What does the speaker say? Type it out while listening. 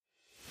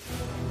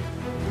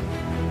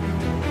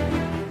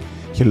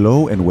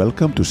Hello and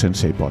welcome to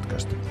Sensei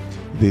Podcast.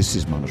 This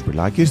is Manos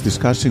Brilakis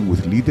discussing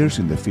with leaders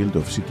in the field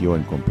of CTO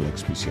and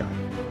complex PCI.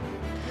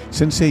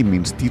 Sensei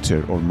means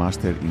teacher or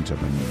master in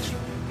Japanese.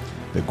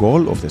 The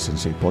goal of the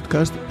Sensei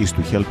Podcast is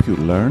to help you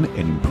learn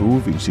and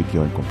improve in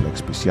CTO and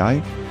complex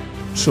PCI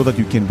so that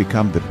you can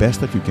become the best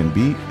that you can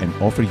be and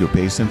offer your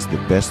patients the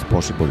best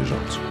possible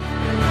results.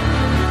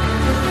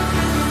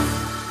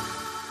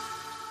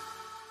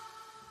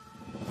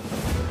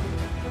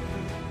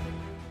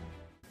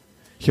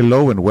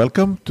 Hello and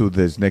welcome to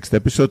this next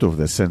episode of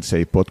the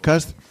Sensei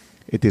Podcast.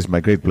 It is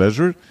my great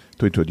pleasure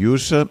to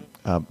introduce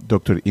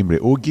Dr. Imre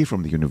Ungi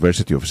from the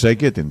University of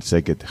Szeged in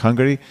Szeged,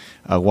 Hungary,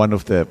 one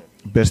of the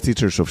best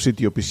teachers of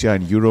CTO-PCI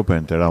in Europe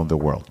and around the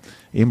world.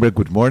 Imre,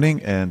 good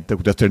morning and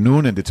good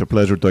afternoon, and it's a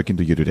pleasure talking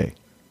to you today.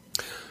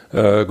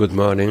 Good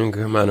morning,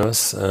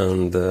 Manos,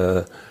 and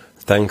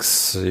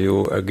thanks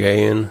you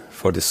again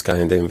for this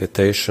kind of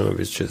invitation,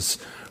 which is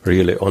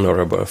really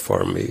honorable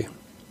for me.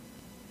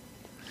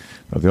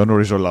 The honor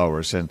is all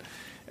ours. And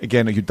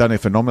again, you've done a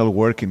phenomenal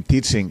work in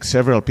teaching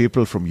several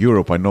people from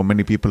Europe. I know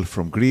many people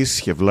from Greece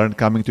have learned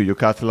coming to your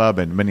cath lab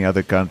and many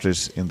other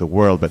countries in the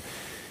world. But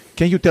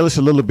can you tell us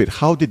a little bit,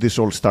 how did this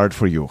all start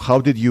for you? How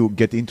did you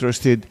get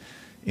interested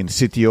in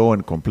CTO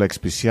and complex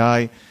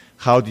PCI?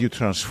 How did you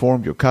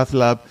transform your cath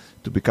lab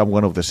to become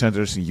one of the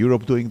centers in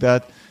Europe doing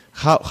that?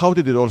 How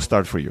did it all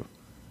start for you?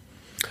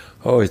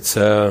 Oh, it's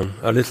a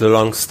little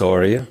long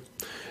story.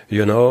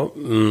 You know,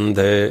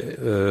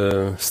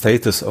 the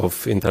status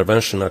of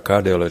interventional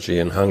cardiology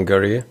in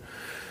Hungary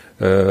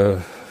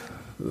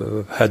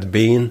had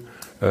been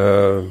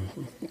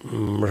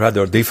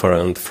rather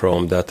different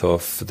from that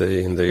of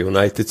in the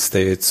United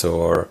States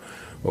or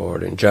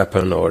in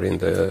Japan or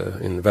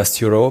in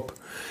West Europe.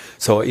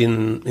 So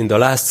in the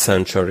last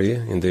century,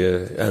 in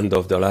the end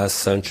of the last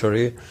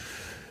century,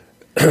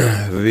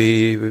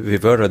 we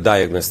were a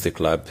diagnostic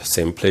lab.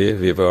 Simply,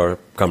 we were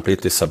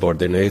completely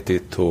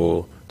subordinated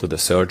to the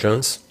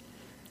surgeons,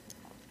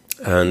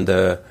 and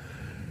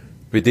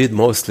we did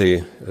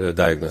mostly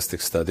diagnostic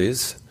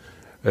studies.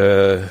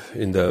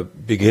 In the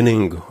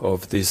beginning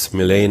of this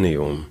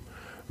millennium,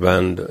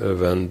 when the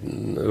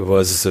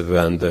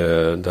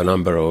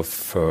number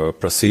of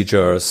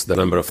procedures, the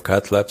number of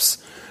cath labs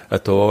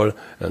at all,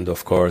 and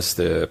of course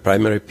the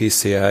primary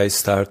PCI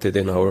started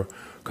in our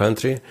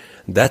country.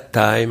 That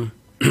time,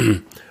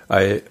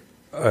 I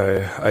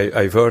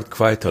worked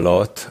quite a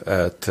lot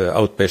at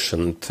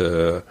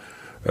outpatient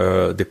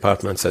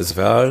departments as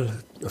well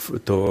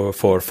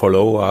for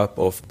follow-up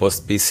of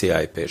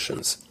post-PCI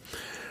patients.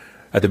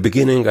 At the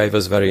beginning, I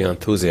was very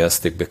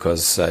enthusiastic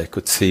because I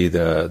could see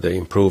the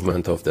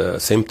improvement of the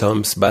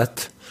symptoms,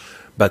 but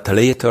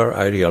later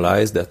I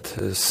realized that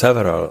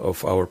several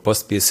of our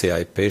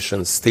post-PCI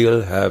patients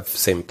still have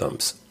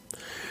symptoms.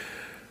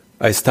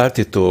 I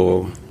started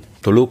to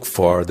look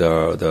for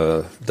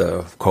the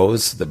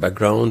cause, the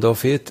background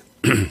of it,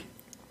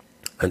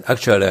 and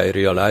actually I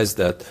realized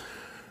that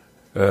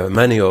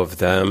many of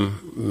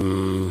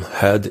them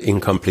had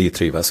incomplete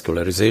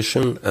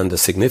revascularization, and a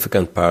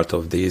significant part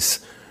of these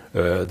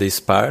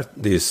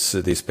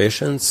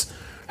patients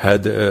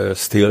had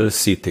still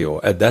CTO.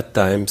 At that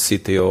time,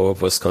 CTO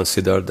was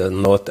considered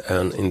not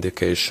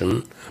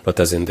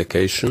as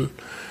indication,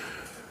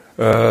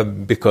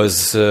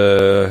 because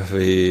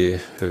there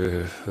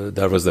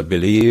was a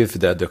belief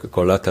that the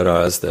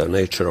collaterals, the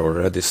nature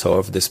already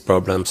solved this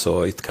problem,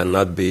 so it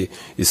cannot be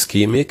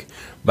ischemic.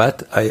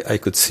 But I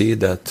could see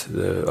that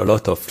a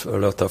lot of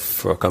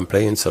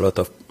complaints, a lot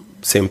of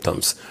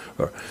symptoms.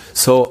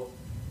 So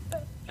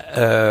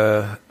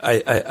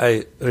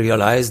I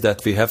realized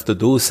that we have to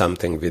do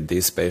something with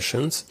these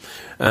patients.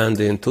 And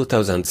in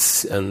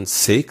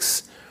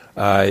 2006,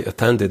 I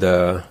attended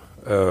a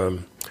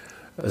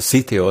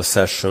CTO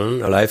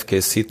session, a live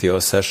case CTO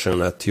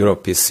session at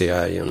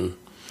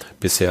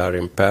PCR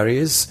in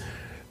Paris.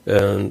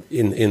 And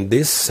in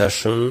this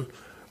session,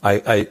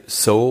 I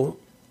saw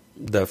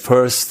the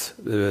first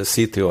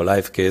CTO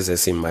live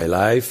cases in my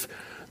life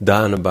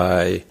done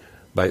by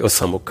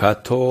Osamu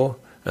Kato,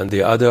 and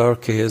the other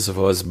case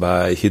was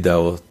by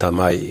Hideo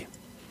Tamai.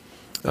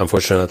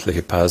 Unfortunately,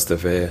 he passed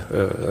away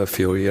a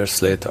few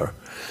years later.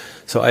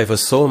 So I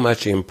was so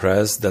much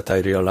impressed that I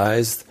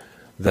realized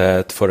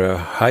that for a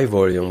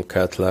high-volume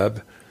cath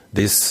lab,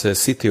 this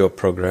CTO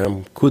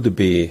program could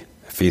be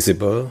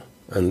feasible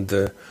and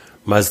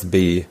must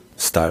be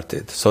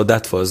started. So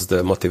that was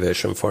the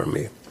motivation for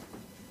me.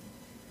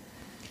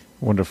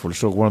 Wonderful.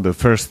 So one of the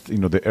first,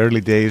 the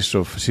early days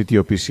of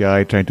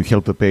CTO-PCI, trying to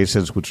help the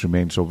patients, which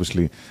remains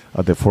obviously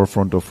at the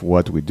forefront of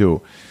what we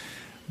do.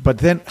 But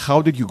then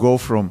how did you go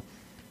from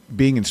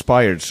being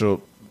inspired?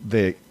 So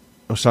the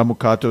Osamu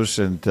Kato's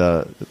and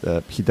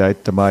Hideo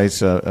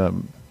Tamai's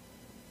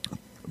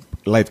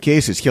live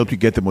cases helped you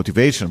get the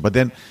motivation. But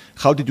then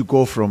how did you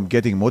go from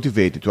getting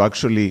motivated to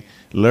actually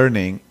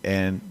learning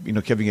and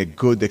having a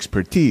good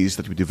expertise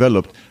that we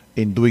developed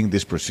in doing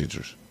these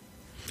procedures?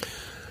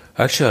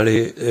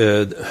 Actually,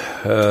 in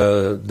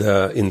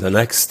the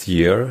next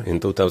year, in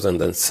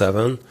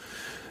 2007,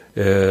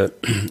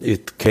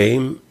 it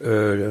came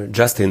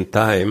just in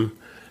time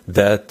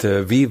that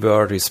we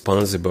were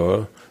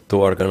responsible to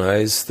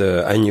organize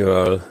the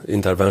annual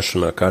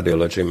interventional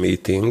cardiology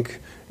meeting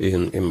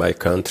in my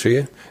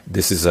country.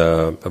 This is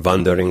a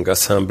wandering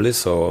assembly,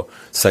 so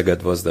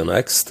Szeged was the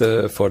next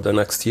for the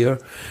next year.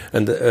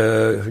 And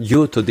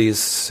due to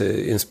this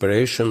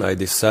inspiration, I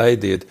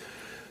decided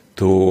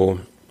to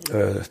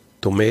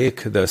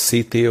make the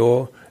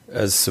CTO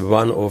as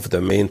one of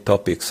the main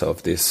topics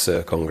of this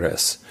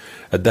Congress.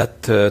 At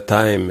that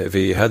time,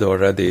 we had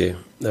already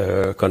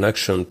a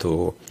connection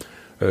to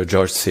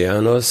George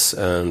Sianos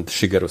and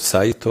Shigeru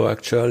Saito,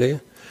 actually.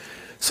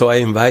 So I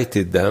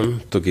invited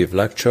them to give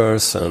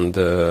lectures and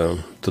to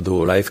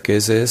do live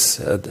cases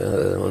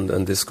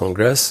on this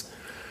Congress.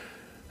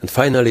 And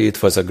finally,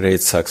 it was a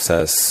great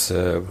success.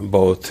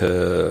 Both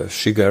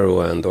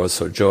Shigeru and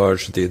also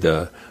George did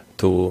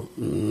two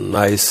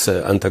nice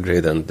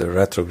antegrade and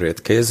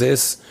retrograde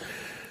cases.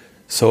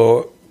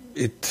 So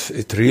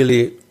it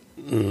really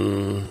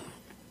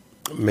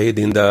made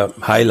in the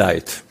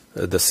highlight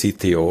the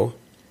CTO.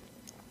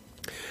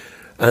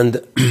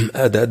 And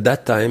at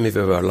that time, we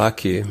were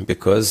lucky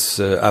because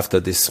after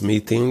this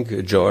meeting,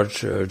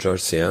 George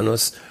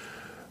Sianos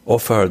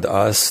offered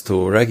us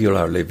to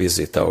regularly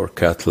visit our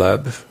cath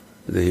lab.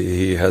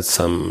 He had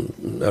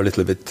a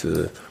little bit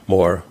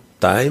more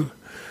time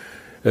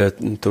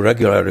to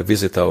regularly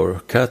visit our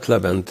cath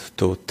lab and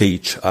to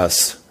teach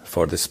us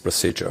for this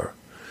procedure.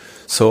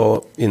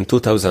 So in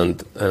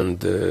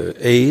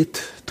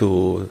 2008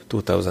 to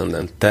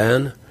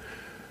 2010,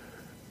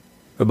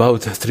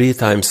 about 3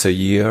 times a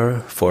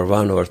year for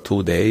 1 or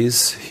 2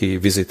 days, he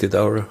visited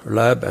our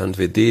lab and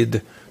we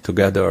did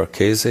together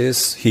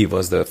cases. He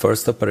was the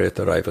first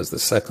operator, I was the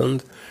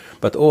second,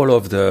 but all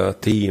of the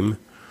team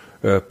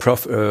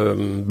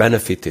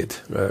benefited,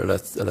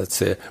 let's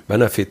say,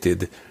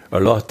 benefited a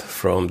lot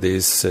from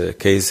these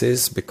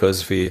cases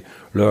because we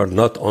learned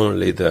not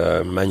only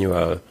the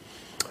manual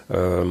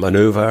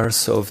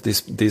maneuvers of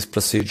these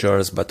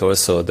procedures, but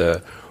also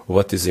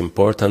what is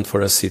important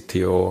for a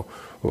CTO,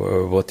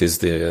 what is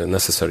the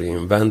necessary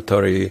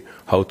inventory,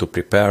 how to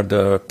prepare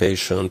the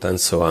patient, and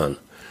so on.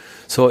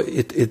 So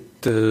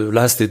it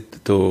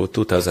lasted to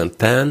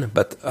 2010,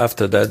 but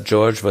after that,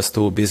 George was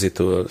too busy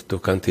to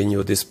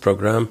continue this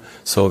program.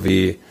 So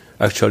we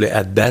actually,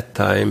 at that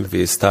time,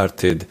 we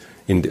started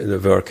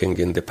working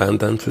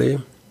independently,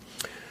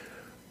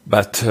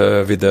 but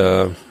with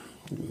a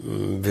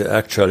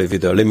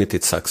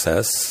limited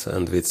success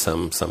and with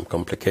some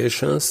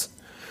complications.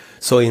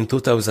 So in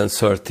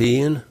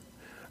 2013,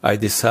 I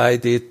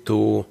decided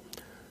to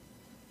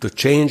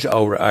change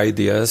our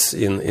ideas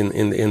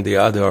in the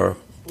other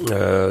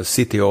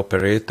city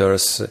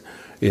operators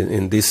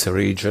in this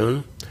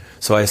region.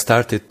 So I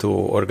started to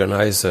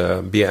organize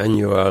a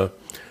biannual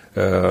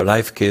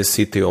live case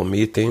CTO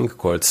meeting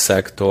called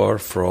Sector,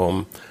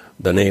 from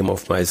the name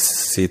of my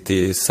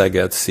city,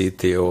 Szeged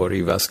CTO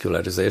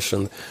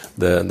Revascularization.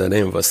 The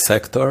name was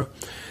Sector.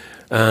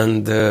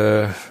 And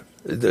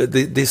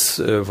this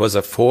was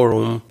a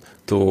forum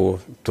to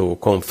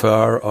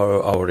confer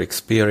our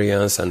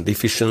experience and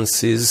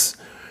deficiencies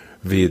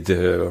with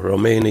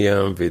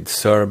Romanian, with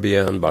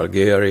Serbian,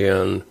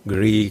 Bulgarian,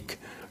 Greek,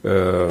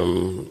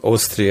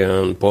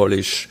 Austrian,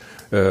 Polish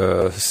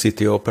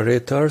city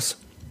operators.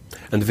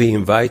 And we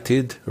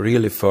invited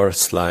really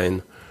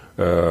first-line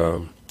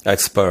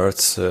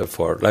experts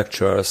for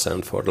lectures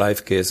and for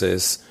live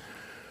cases,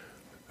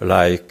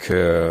 like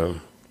Freddy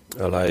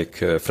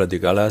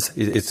Galas.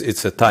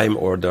 It's a time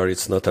order,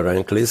 it's not a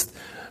rank list.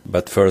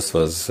 But first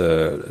was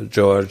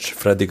George,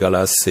 Freddy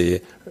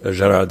Galassi,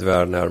 Gerard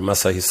Werner,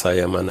 Masahi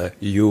Sayamane,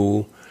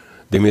 you,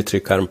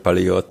 Dimitri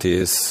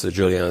Karmpaliotis,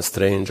 Julian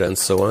Strange, and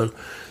so on.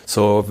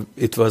 So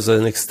it was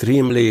an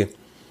extreme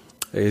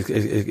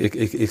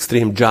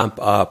jump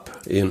up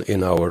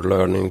in our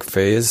learning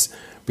phase,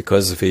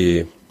 because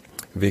we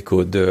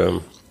could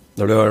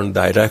learn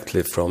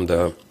directly from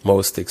the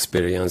most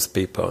experienced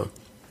people.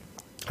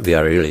 We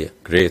are really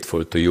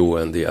grateful to you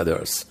and the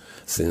others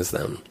since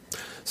then.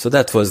 So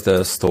that was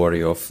the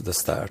story of the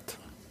start.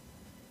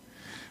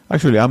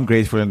 Actually, I'm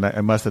grateful, and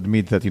I must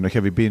admit that,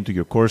 having been to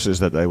your courses,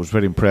 that I was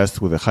very impressed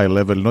with the high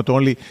level. Not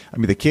only,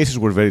 the cases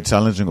were very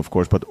challenging, of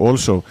course, but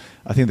also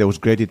I think there was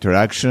great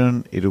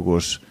interaction. It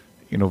was,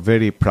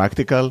 very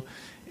practical,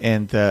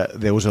 and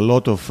there was a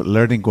lot of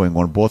learning going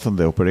on, both on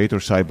the operator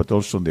side, but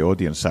also on the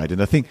audience side.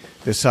 And I think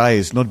the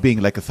size, not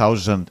being like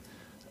 1,000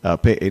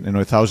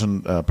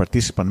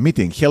 participant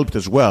meeting, helped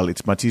as well.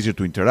 It's much easier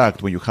to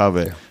interact when you have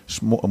a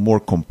more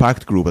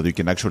compact group that you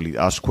can actually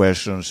ask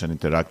questions and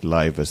interact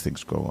live as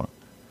things go on.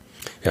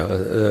 Yeah,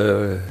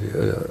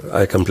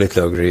 I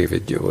completely agree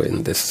with you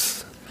in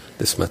this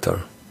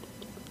matter.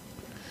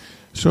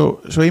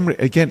 So Imre,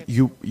 again,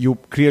 you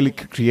clearly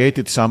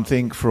created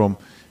something from,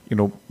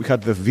 we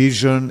had the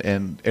vision,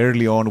 and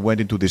early on went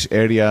into this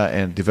area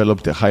and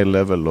developed a high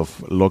level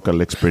of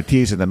local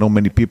expertise. And I know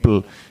many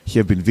people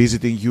have been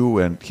visiting you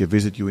and have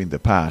visited you in the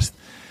past.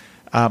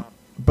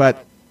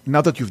 But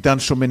now that you've done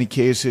so many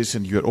cases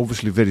and you're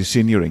obviously very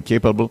senior and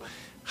capable,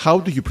 How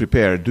do you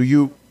prepare? Do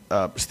you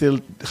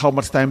how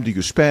much time do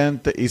you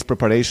spend? Is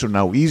preparation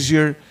now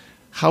easier?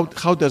 How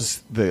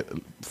does the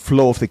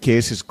flow of the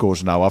cases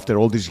goes now after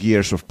all these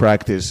years of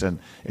practice and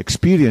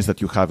experience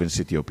that you have in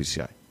CTO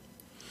PCI?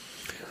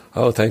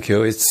 Oh, thank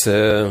you. It's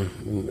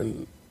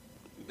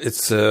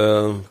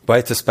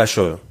quite a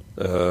special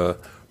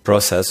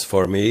process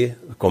for me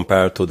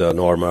compared to the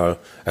normal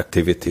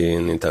activity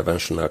in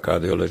interventional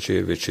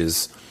cardiology, which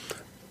is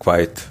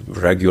quite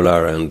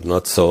regular and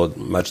not so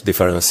much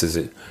differences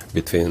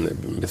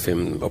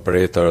between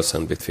operators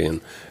and between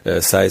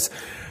sites.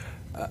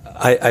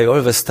 I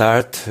always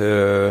start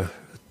to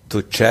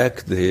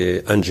check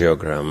the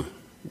angiogram,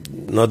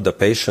 not the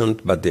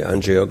patient, but the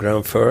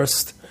angiogram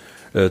first,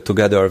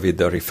 together with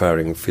the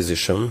referring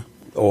physician,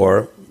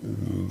 or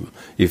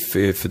if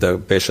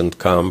the patient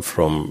come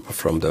from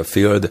the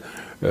field,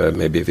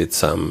 maybe with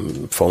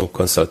some phone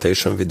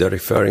consultation with the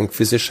referring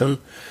physician.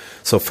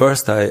 So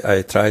first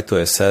I try to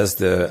assess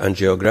the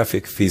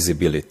angiographic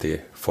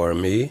feasibility for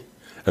me,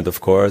 and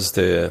of course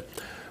the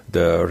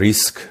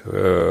risk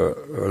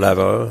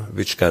level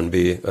which can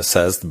be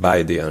assessed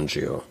by the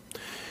angio.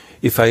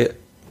 If I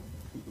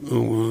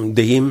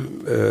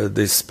deem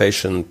this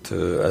patient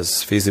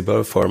as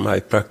feasible for my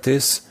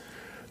practice,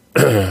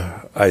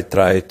 I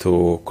try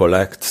to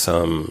collect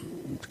some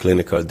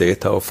clinical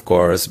data, of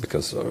course,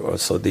 because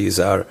also these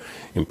are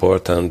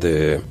important.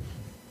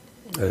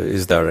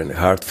 Is there any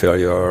heart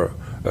failure,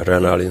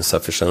 renal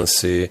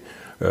insufficiency,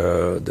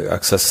 the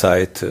access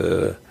site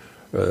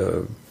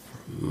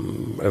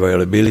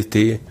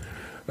availability,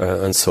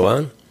 and so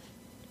on.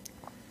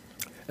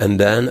 And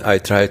then I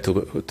try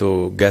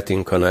to get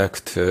in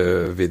connect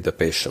with the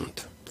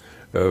patient,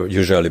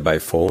 usually by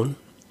phone,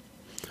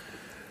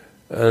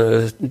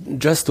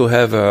 just to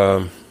have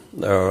a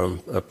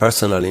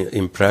personal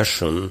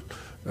impression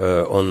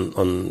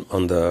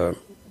on the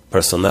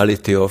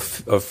personality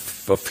of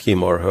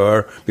him or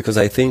her, because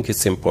I think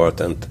it's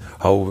important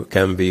how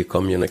can we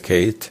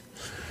communicate.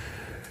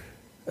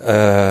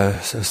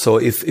 So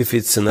if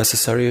it's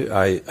necessary,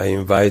 I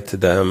invite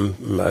them,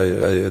 I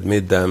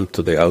admit them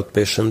to the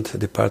outpatient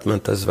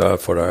department as well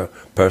for a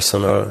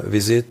personal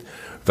visit,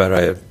 where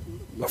I,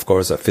 of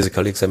course, a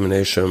physical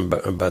examination,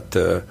 but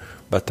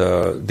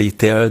a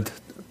detailed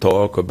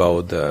talk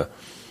about the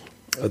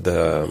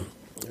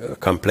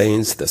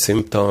complaints, the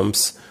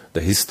symptoms,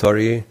 the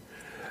history.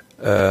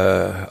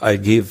 I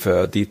give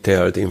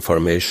detailed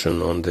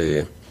information on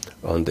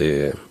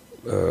the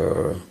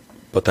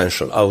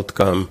potential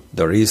outcome,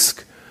 the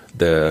risk,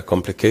 the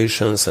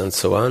complications, and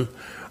so on.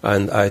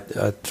 And I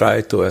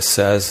try to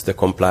assess the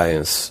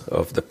compliance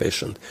of the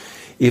patient.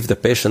 If the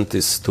patient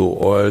is too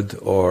old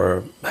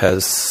or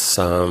has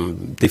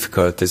some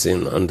difficulties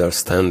in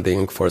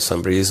understanding for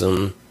some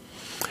reason,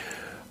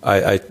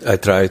 I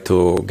try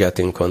to get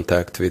in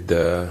contact with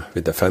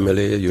the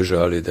family,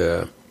 usually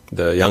the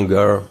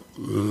younger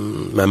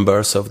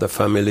members of the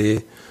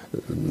family,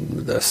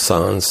 the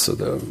sons,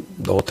 the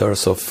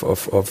daughters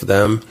of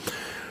them,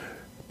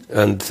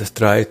 and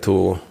try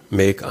to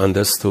make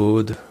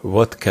understood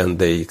what can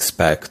they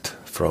expect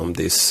from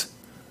this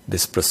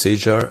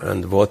procedure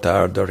and what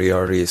are the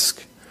real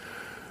risks.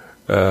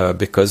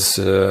 Because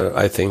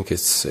I think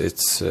it's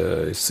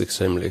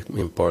extremely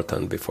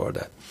important before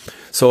that.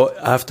 So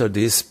after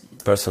this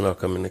personal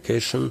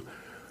communication,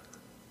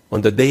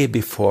 on the day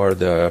before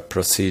the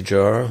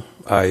procedure,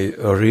 I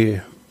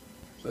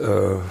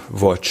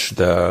watch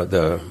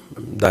the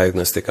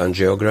diagnostic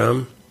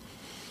angiogram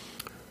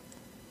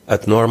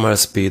at normal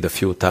speed a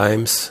few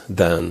times,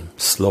 then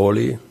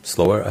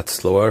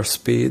slower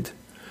speed,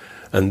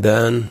 and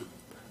then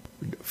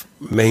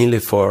mainly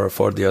for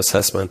the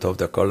assessment of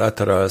the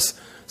collaterals,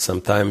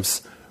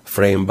 sometimes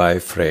frame by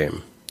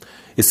frame.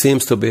 It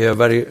seems to be a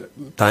very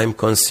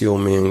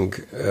time-consuming,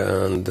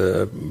 and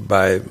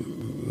by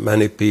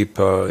many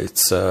people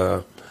it's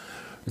a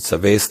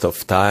waste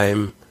of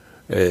time.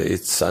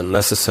 It's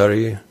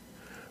unnecessary,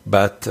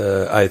 but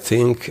I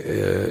think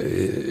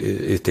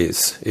it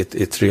is.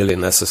 It's really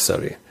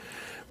necessary,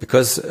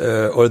 because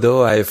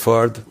although I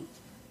afford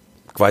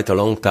quite a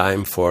long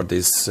time for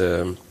this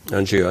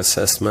angio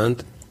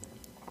assessment,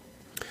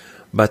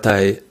 but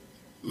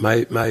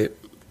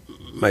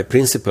my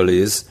principle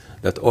is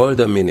that all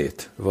the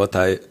minute what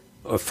I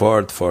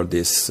afford for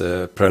this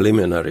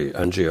preliminary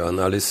angio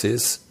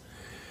analysis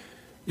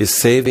is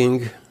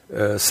saving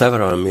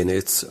several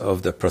minutes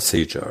of the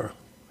procedure.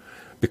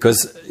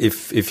 Because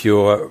if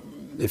you're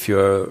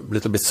a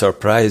little bit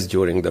surprised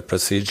during the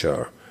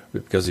procedure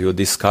because you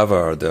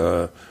discovered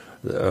a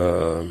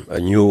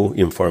new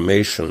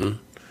information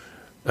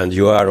and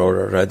you are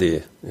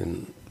already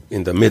in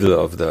the middle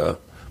of the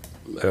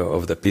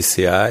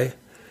PCI,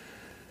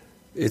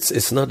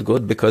 it's not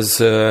good, because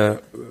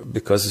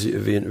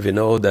we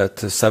know that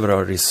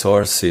several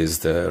resources,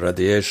 the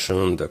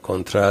radiation, the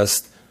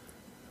contrast,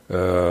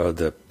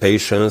 the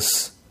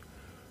patience,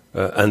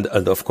 and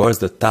of course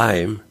the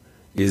time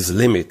is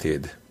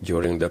limited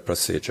during the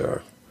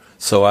procedure.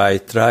 So I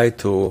try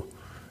to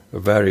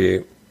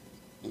very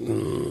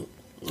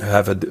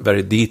have a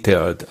very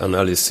detailed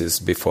analysis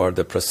before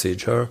the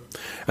procedure.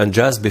 And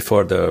just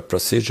before the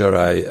procedure,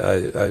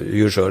 I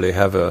usually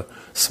have a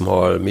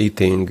small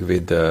meeting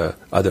with the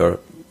other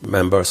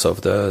members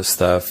of the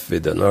staff,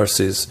 with the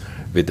nurses,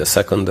 with the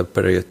second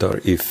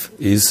operator, if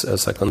is a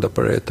second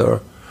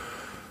operator.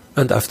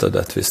 And after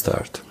that, we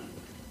start.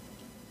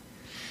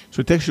 So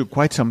it takes you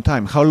quite some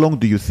time. How long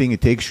do you think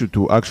it takes you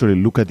to actually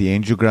look at the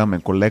angiogram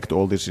and collect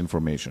all this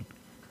information?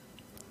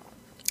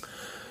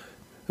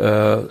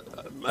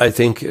 I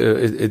think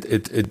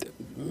it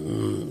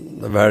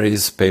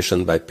varies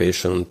patient by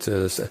patient,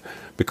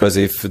 because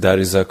if there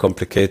is a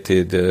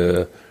complicated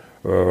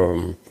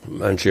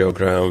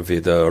angiogram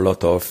with a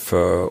lot of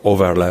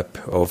overlap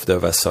of the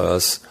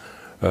vessels,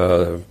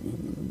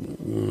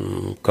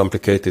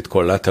 complicated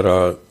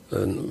collateral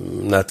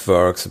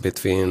networks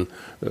between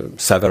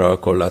several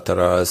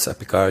collaterals,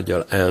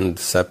 epicardial and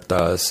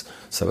septals,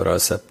 several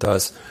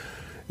septals,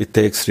 it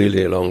takes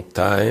really a long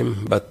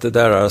time, but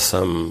there are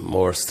some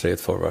more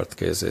straightforward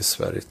cases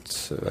where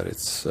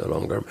it's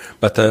longer.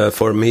 But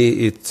for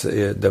me,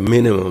 the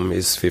minimum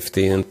is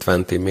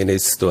 15-20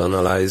 minutes to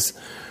analyze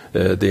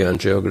the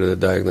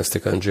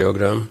diagnostic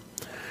angiogram.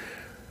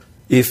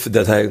 If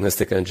the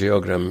diagnostic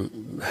angiogram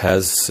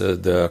has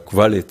the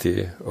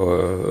quality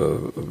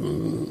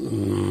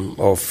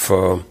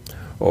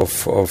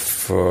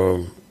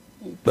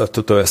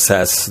to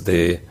assess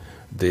the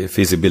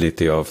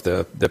feasibility of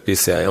the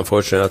PCI.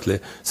 Unfortunately,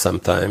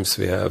 sometimes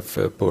we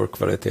have poor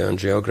quality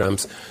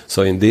angiograms.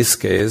 So in this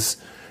case,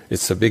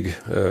 it's a big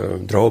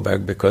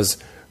drawback, because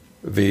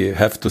we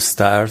have to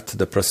start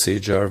the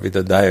procedure with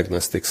a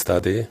diagnostic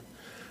study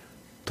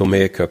to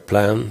make a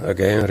plan,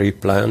 again,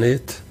 replan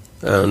it,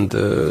 and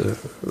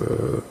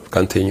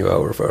continue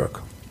our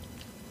work.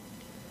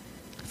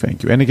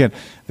 Thank you. And again,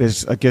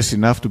 there's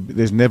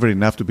never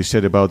enough to be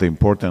said about the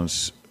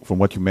importance, from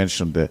what you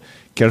mentioned, the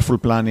careful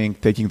planning,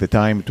 taking the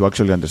time to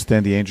actually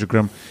understand the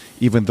angiogram.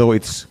 Even though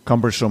it's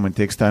cumbersome and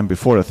takes time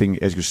before, I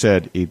think, as you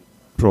said, it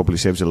probably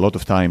saves a lot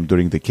of time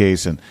during the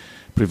case and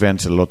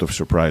prevents a lot of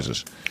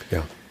surprises.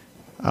 Yeah.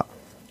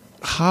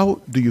 How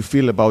do you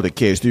feel about the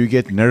case? Do you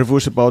get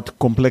nervous about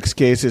complex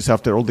cases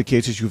after all the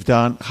cases you've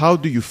done? How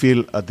do you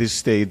feel at this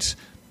stage,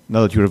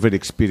 now that you're very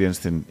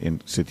experienced in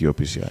CTO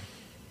PCI?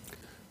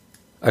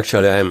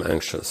 Actually, I am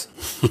anxious.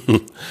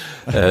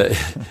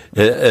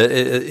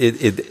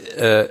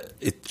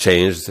 It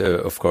changed,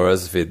 of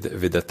course,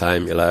 with the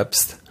time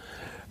elapsed,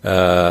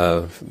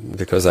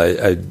 because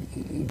I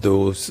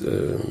do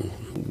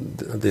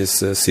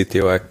this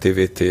CTO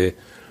activity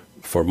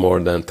for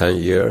more than 10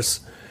 years.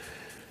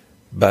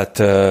 But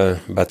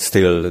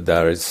still,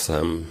 there is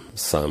some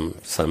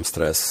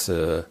stress.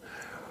 In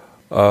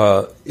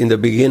the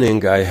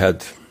beginning, I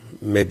had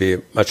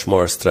maybe much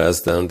more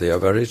stress than the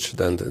average,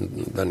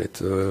 than it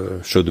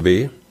should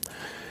be.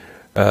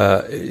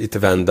 It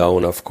went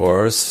down, of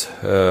course,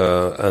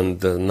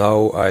 and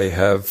now I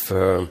have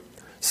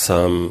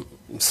some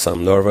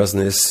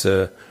nervousness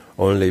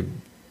only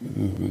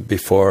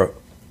before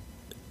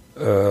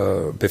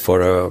a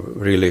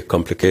really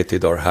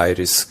complicated or high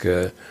risk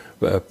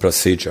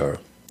procedure.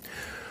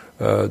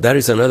 There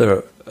is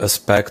another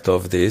aspect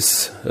of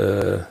this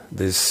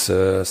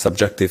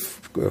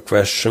subjective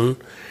question.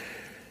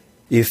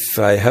 If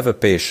I have a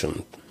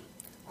patient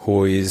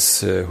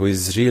whose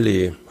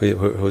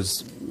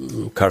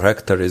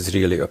character is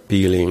really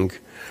appealing,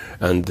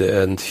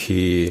 and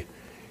he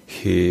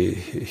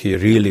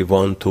really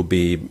want to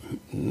be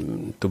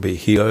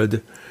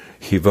healed,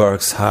 he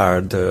works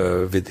hard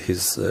with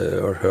his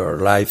or her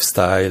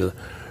lifestyle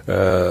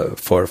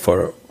for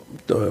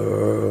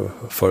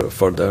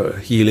the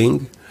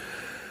healing,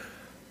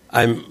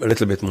 I'm a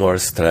little bit more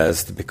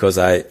stressed, because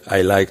I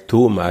like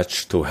too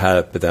much to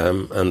help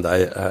them, and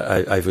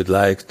I would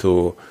like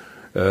to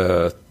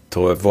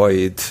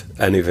avoid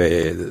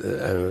anyway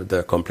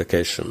the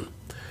complication.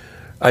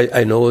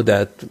 I know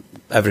that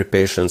every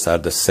patients are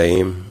the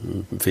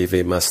same.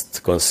 We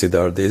must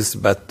consider this,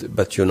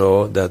 but you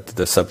know that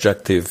the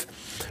subjective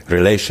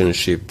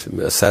relationship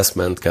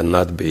assessment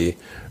cannot be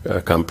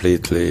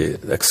completely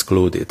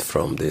excluded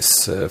from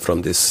this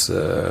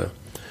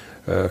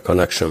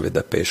connection with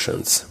the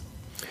patients.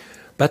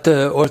 But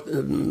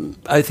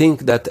I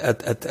think that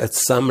at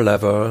some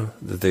level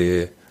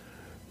the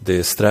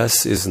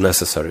stress is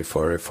necessary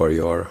for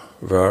your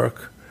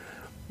work.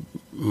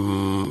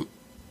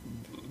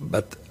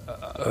 But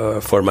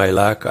for my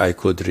luck, I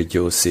could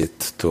reduce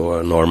it to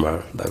a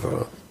normal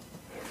level.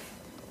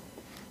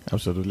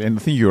 Absolutely. And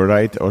I think you're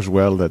right as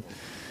well that,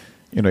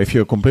 if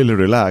you're completely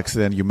relaxed,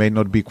 then you may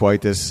not be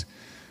quite as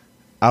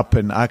up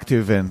and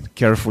active and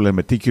careful and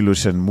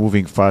meticulous and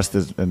moving fast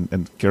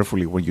and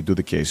carefully when you do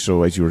the case.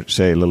 So as you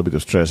say, a little bit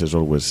of stress is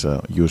always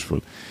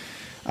useful.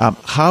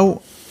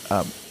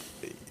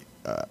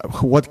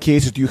 What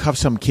cases, do you have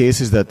some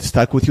cases that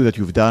stuck with you that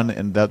you've done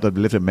and that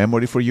left a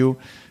memory for you?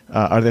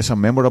 Are there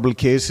some memorable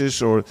cases,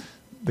 or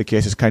the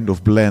cases kind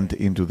of blend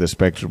into the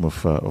spectrum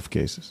of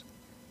cases?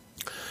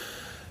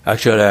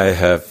 Actually, I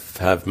have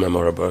have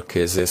memorable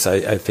cases.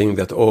 I think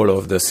that all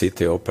of the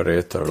CT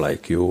operator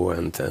like you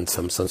and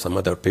some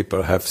other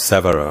people have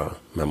several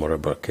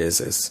memorable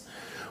cases.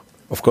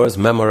 Of course,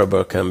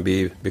 memorable can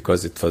be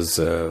because it was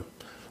a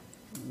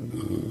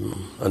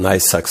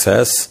nice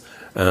success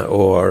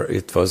or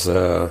it was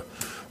a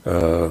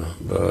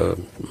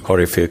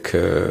horrific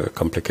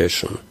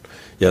complication.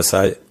 Yes,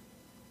 I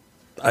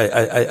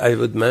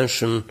would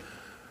mention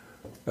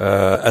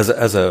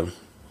as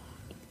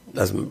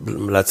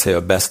let's say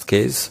a best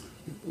case.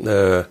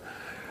 I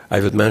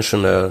would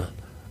mention a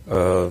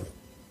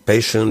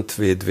patient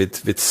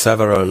with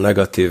several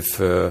negative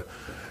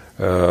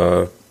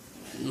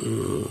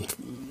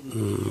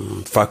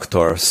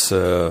factors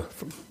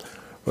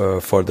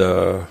for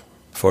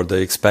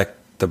the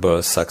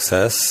expectable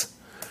success.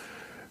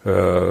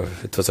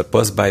 It was a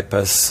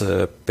post-bypass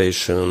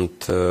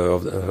patient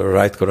of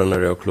right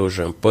coronary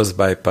occlusion,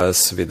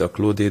 post-bypass with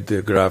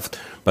occluded graft,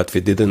 but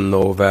we didn't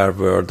know where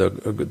were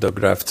the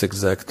grafts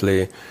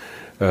exactly.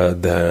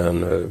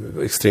 Then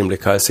extremely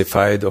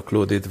calcified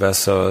occluded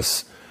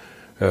vessels.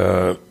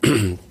 And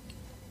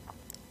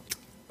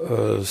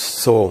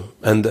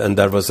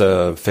there was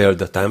a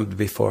failed attempt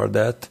before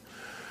that.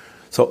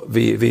 So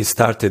we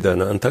started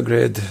an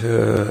antegrade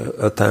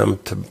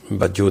attempt,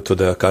 but due to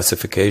the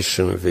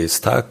calcification we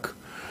stuck.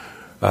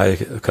 I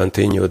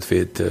continued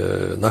with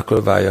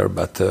knuckle wire,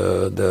 but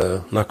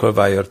the knuckle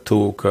wire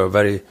took a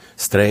very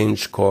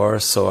strange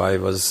course, so I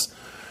was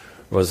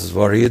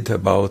worried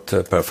about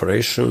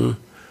perforation.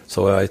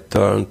 So I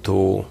turned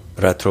to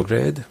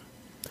retrograde.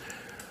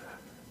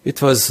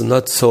 It was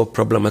not so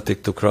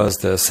problematic to cross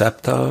the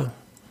septal,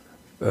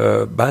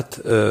 but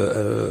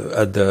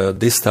at the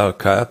distal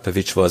cap,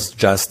 which was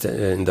just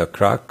in the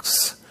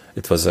crux,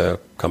 it was a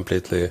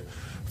completely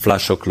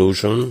flush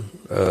occlusion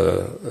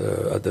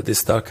at the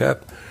distal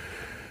cap.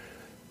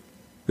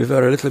 We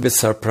were a little bit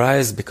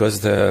surprised because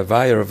the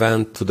wire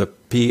went to the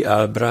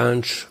PL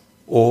branch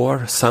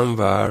or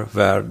somewhere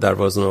where there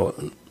was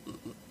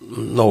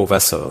no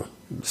vessel,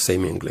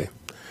 seemingly.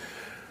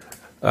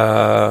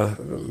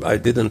 I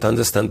didn't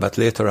understand, but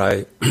later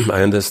I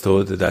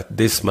understood that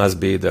this must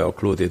be the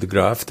occluded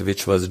graft,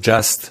 which was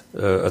just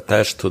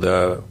attached to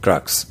the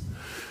crux.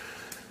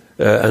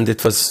 And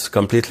it was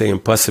completely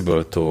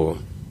impossible to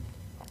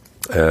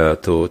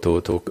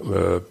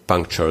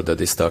puncture the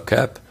distal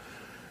cap.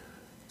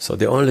 So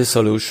the only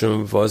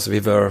solution was we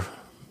were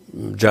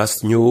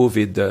just new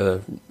with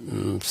the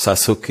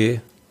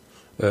Sasuke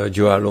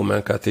dual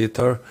lumen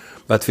catheter,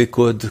 but we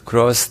could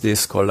cross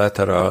this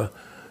collateral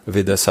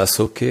with the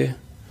Sasuke,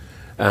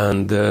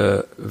 and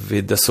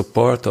with the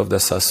support of the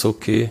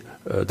Sasuke,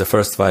 the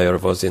first wire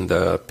was in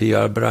the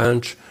PL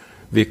branch,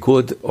 we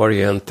could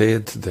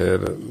orientate the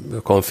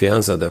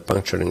Confianza, the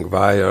puncturing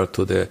wire,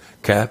 to the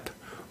cap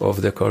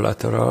of the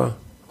collateral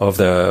of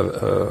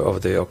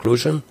the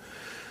occlusion.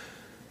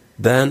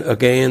 Then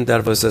again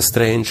there was a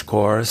strange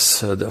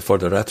course for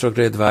the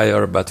retrograde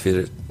wire, but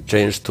we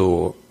changed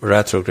to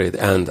retrograde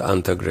and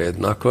antegrade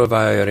knuckle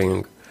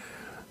wiring.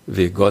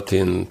 We got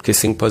in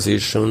kissing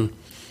position,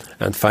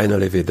 and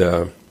finally with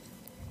the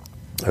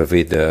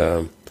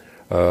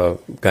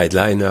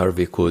guideliner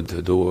we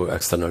could do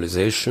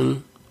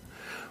externalization.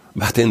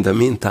 But in the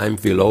meantime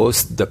we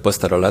lost the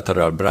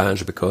posterolateral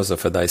branch because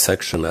of a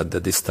dissection at the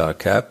distal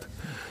cap.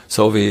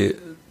 So we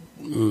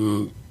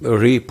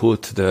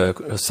re-put the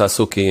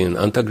Sasuke in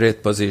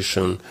antegrade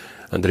position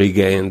and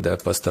regained the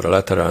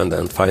posterolateral, and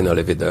then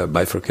finally with the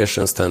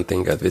bifurcation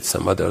stenting and with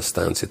some other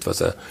stents it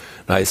was a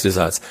nice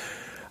result.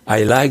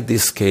 I like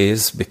this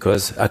case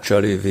because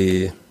actually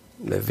we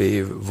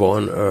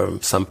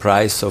won some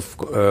prize of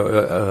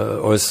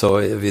also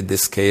with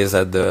this case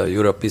at the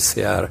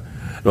EuroPCR,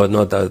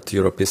 not at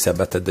EuroPCR,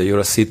 but at the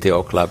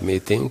EuroCTO club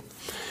meeting.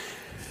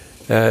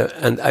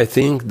 And I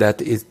think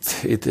that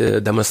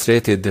it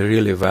demonstrated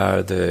really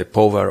well the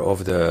power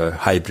of the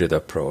hybrid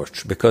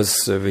approach,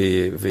 because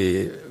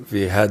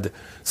we had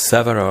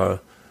several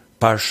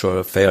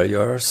partial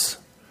failures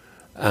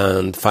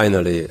and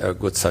finally a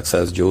good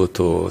success due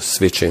to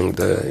switching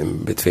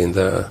in between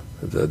the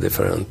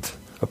different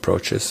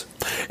approaches.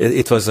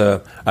 It was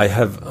I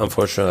have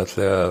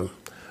unfortunately a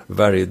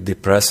very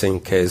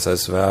depressing case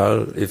as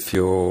well. If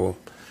you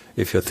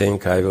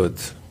think I would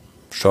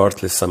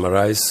shortly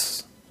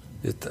summarize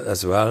it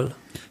as well.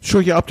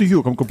 Sure, yeah, up to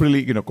you.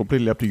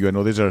 Completely up to you. I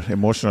know these are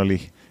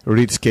emotionally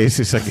rich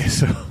cases, I guess.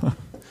 So.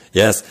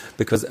 Yes,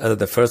 because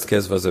the first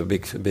case was a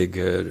big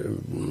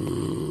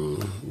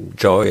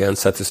joy and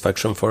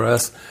satisfaction for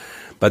us.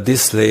 But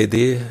this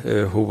lady,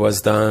 who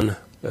was done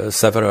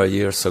several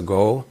years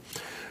ago,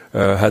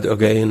 had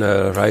again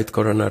a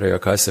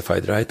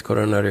calcified right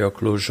coronary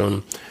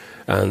occlusion,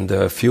 and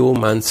a few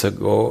months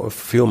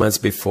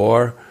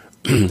before,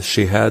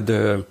 she had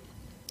a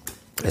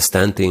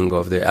stenting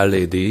of the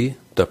LAD,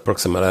 the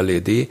proximal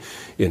LAD,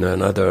 in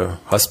another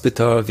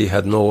hospital. We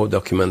had no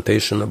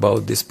documentation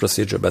about this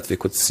procedure, but we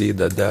could see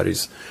that there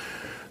is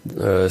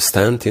a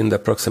stent in the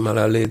proximal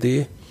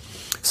LAD.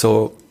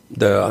 So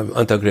the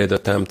antegrade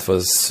attempt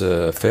was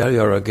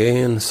failure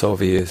again, so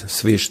we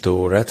switched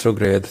to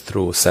retrograde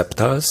through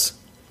septals,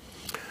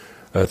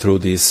 through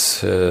these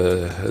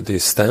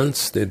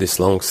stents, this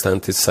long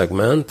stented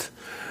segment.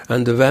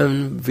 And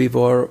when we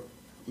were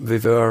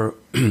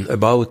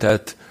about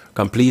at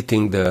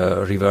completing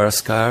the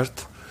reverse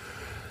cart,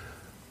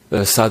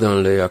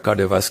 suddenly a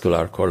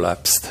cardiovascular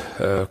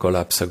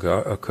collapse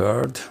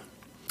occurred.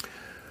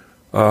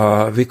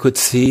 We could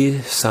see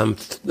some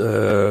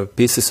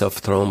pieces of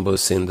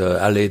thrombus in the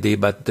LED,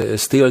 but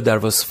still there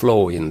was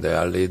flow in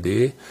the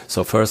LED.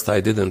 So first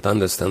I didn't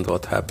understand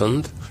what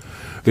happened.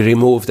 We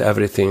removed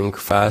everything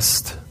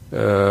fast,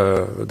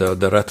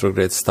 the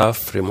retrograde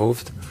stuff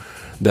removed,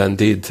 then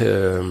did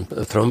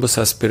thrombus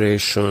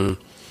aspiration,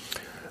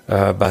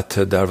 but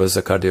there was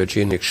a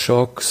cardiogenic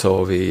shock,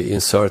 so we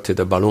inserted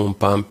a balloon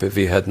pump.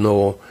 We had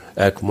no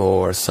ECMO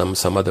or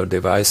some other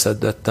device at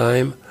that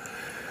time.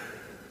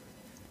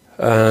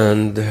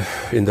 And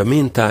in the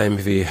meantime,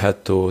 we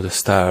had to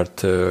start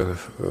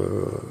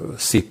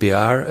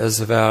CPR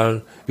as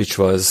well, which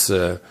was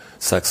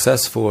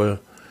successful,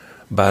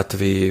 but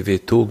we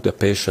took the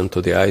patient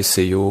to the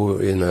ICU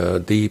in a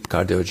deep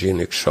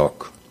cardiogenic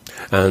shock.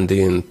 And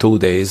in 2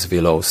 days, we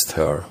lost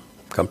her,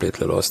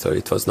 completely lost her.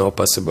 It was not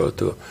possible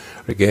to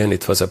regain.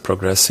 It was a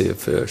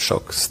progressive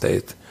shock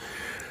state.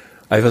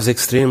 I was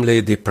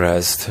extremely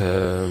depressed.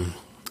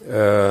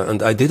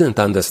 And I didn't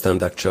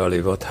understand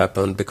actually what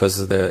happened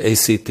because the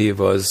ACT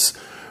was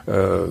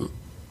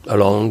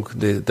along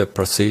the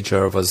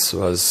procedure was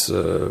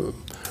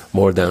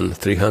more than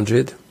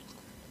 300.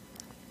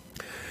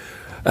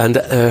 And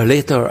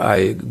later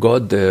I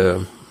got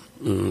the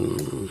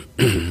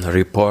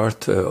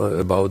report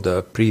about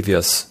the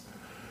previous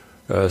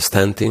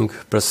stenting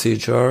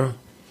procedure,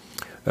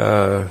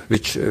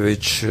 which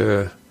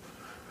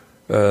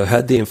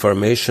had the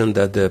information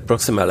that the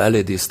proximal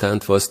LED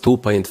stent was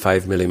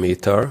 2.5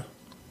 millimeter,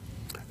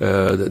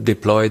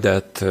 deployed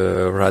at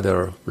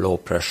rather low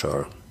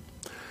pressure.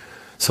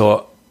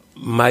 So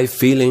my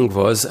feeling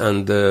was,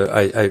 and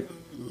I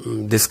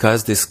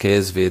discussed this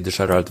case with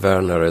Gerald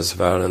Werner as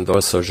well, and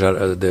also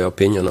the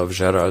opinion of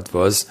Gerald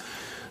was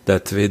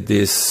that with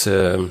these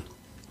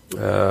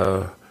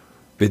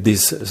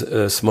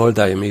small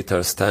diameter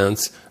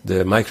stents,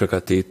 the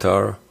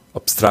microcatheter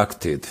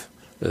obstructed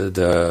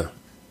the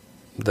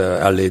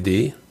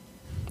LED,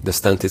 the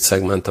stented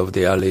segment of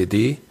the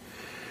LED,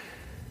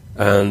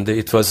 and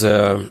it was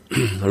a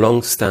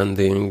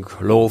long-standing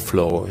low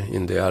flow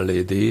in the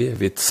LED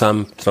with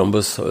some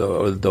thrombus,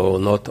 although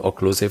not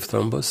occlusive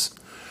thrombus.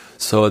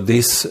 So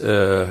this,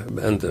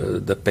 and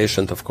the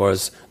patient, of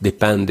course,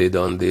 depended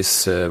on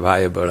this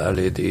viable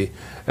LED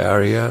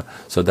area,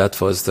 so that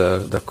was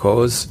the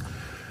cause.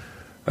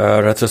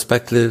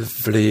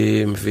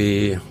 Retrospectively,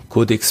 we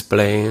could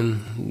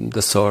explain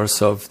the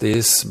source of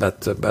this,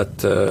 but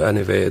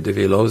anyway,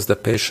 we lost the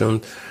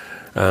patient,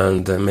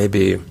 and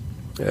maybe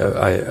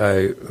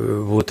I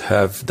would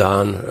have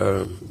done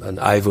an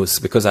IVUS,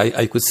 because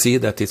I could see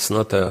that it's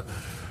not a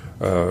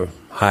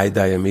high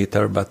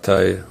diameter, but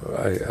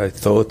I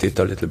thought it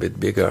a little bit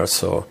bigger,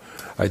 so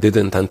I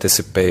didn't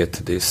anticipate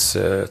this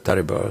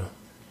terrible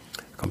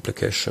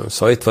complication.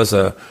 So it was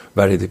a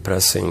very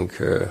depressing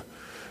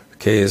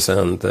case,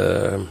 and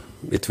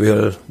it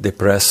will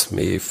depress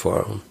me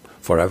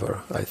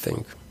forever, I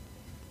think.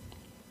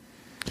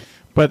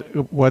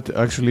 But what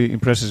actually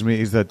impresses me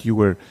is that you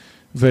were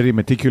very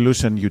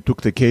meticulous, and you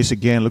took the case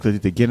again, looked at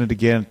it again and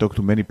again, talked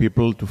to many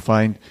people to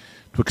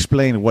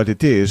explain what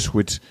it is,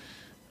 which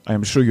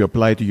I'm sure you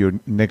apply to your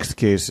next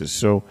cases.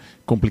 So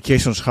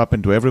complications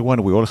happen to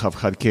everyone. We all have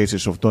had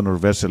cases of donor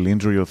vessel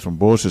injury or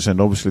thrombosis,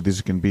 and obviously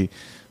this can be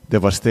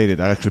devastated.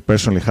 I actually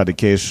personally had a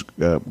case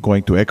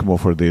going to ECMO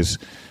for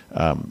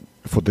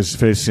this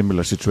very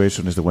similar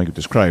situation as the one you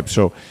described.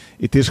 So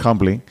it is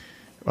humbling.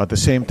 At the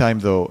same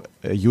time, though,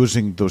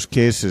 using those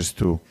cases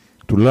to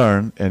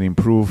learn and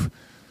improve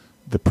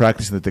the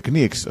practice and the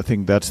techniques, I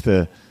think that's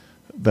the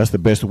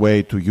best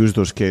way to use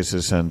those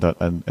cases and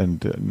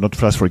not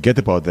just forget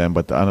about them,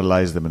 but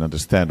analyze them and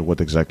understand what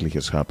exactly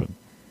has happened.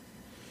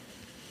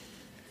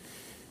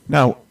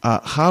 Now,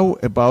 how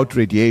about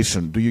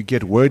radiation? Do you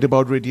get worried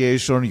about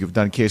radiation? You've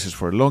done cases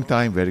for a long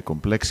time, very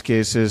complex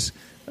cases.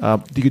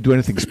 Do you do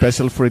anything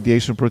special for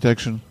radiation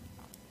protection?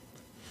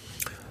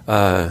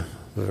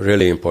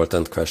 Really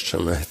important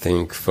question, I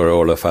think, for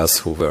all of us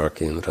who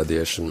work in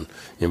radiation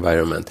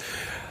environment.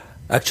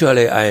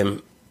 Actually,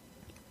 I'm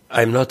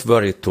not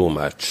worried too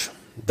much.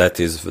 That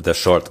is the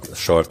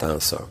short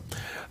answer.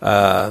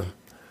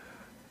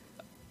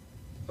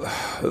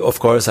 Of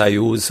course, I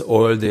use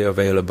all the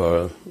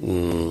available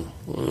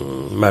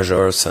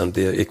measures and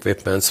the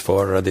equipments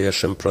for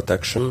radiation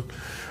protection.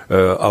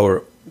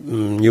 Our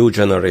new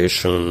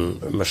generation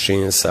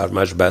machines are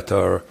much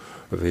better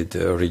with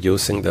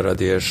reducing the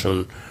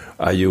radiation.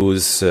 I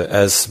use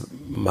as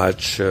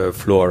much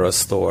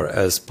fluorostor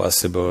as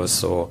possible,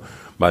 so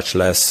much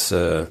less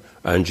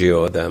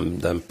angio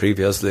than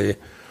previously.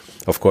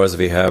 Of course,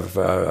 I have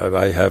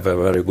a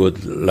very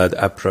good lead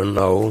apron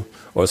now,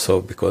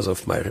 also because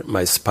of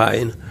my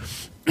spine.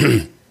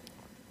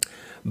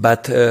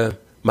 But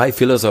my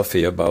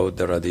philosophy about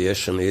the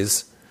radiation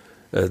is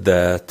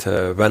that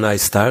when I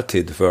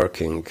started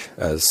working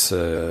as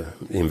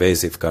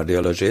invasive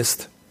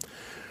cardiologist,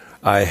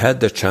 I had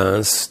the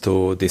chance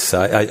to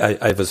decide.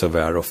 I was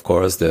aware, of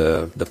course,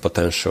 the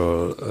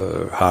potential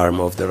harm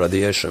of the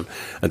radiation.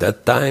 At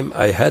that time,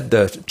 I had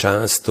the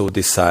chance to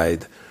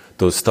decide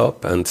to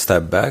stop and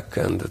step back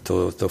and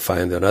to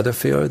find another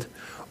field,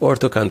 or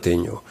to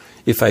continue.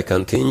 If I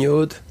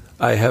continued,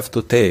 I have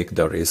to take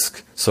the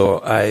risk.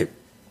 So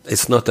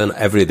it's not an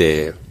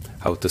everyday,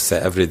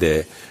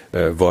 everyday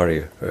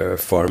worry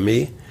for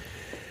me.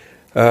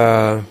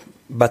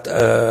 But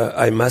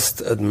I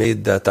must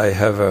admit that I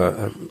have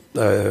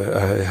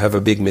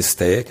a big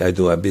mistake. I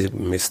do a big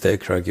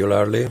mistake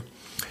regularly.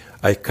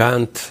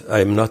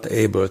 I'm not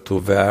able to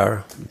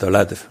wear the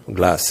lead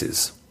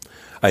glasses.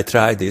 I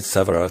tried it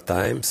several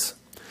times,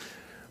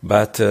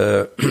 but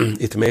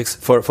it makes,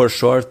 for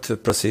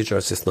short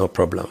procedures, it's no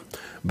problem.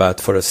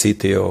 But for a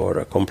CTO or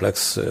a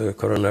complex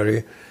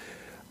coronary,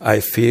 I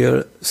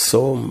feel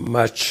so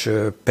much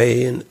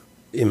pain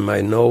in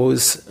my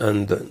nose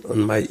and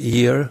on my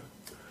ear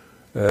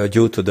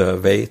due to the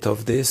weight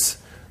of this,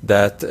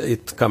 that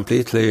it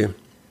completely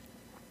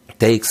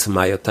takes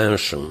my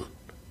attention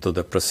to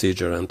the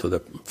procedure and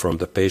from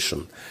the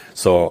patient.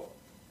 So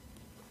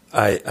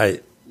I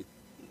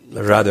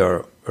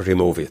rather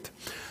remove it.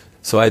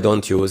 So I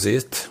don't use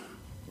it.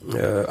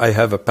 I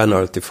have a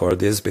penalty for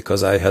this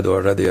because I had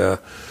already a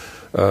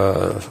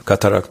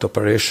cataract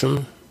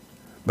operation.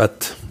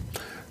 But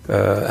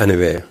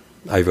anyway,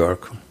 I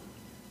work.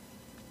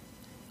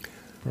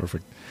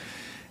 Perfect.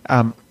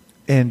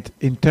 And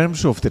in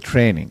terms of the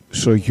training,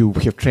 so you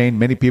have trained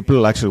many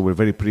people. Actually, we're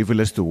very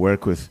privileged to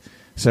work with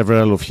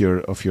several of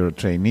your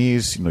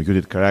trainees. You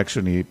did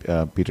Caraccioni,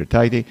 Peter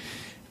Tidy,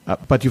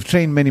 but you've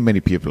trained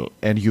many people,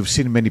 and you've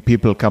seen many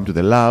people come to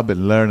the lab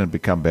and learn and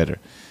become better.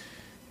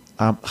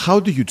 How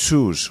do you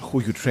choose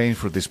who you train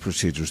for these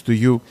procedures?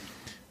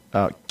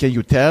 Can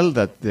you tell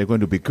that they're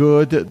going to be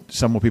good?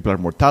 Some people are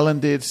more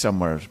talented,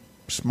 some are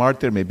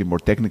smarter, maybe more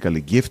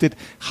technically gifted.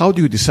 How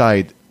do you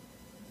decide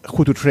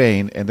who to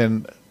train, and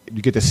then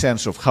you get a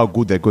sense of how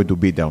good they're going to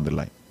be down the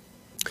line?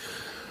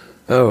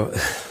 Oh,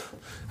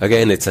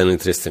 again, it's an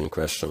interesting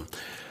question.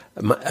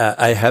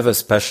 I have a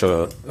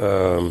special,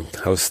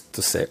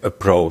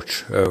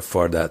 approach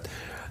for that.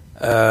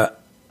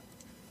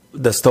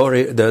 The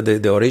story,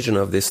 the origin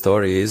of this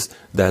story is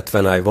that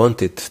when I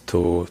wanted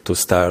to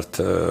start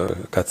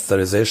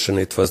catheterization,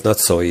 it was not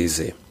so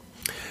easy.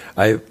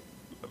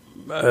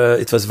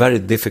 It was very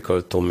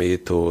difficult to me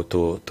to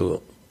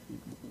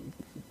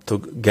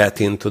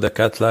get into the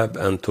cath lab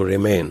and to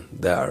remain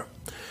there.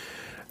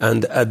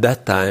 And at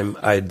that time,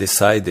 I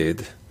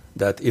decided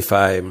that if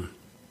I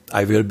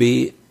will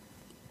be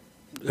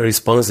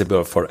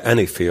responsible for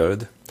any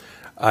field,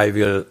 I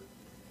will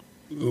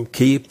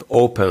keep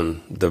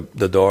open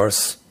the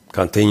doors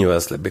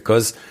continuously,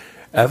 because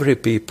every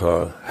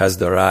people has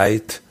the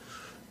right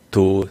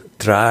to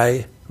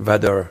try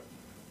whether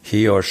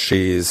he or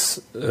she is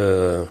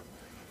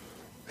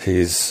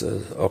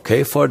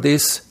okay for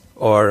this,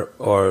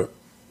 or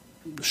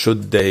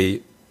should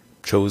they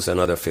choose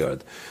another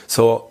field.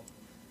 So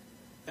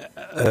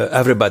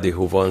everybody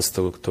who wants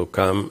to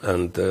come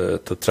and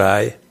to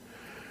try,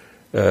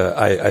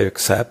 I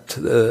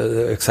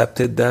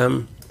accepted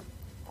them.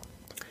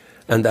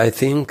 And I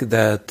think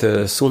that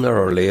sooner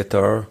or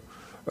later,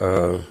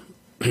 a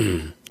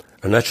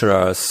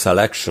natural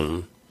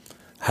selection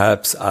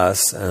helps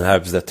us and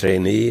helps the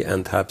trainee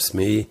and helps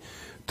me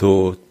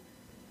to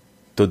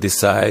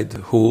decide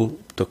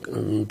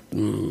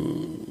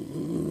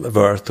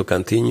where to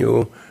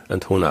continue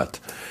and who not.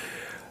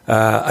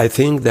 I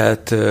think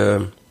that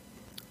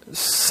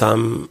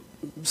some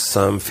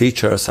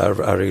features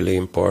are really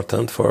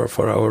important for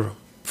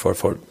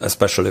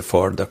especially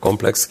for the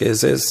complex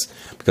cases,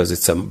 because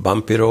it's a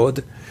bumpy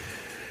road.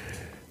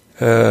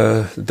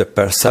 The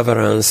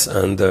perseverance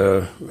and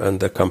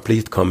the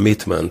complete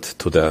commitment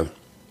to the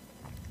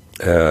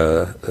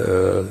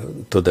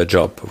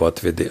job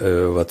what we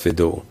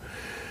do.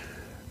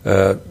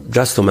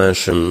 Just to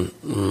mention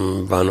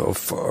one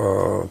of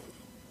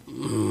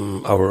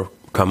our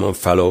common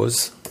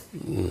fellows,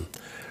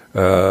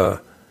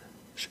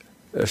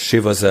 she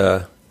was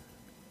at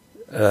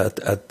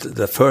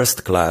the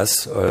first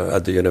class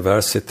at the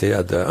university,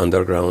 at the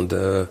underground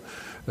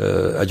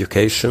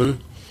education,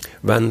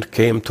 when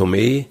came to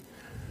me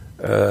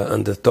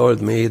and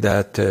told me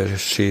that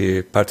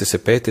she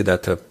participated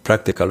at a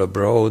practical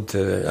abroad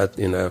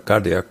in a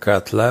cardiac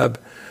cath lab,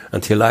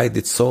 and he liked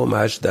it so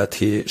much that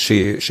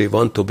she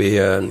wanted to be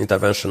an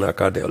interventional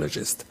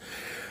cardiologist.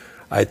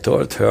 I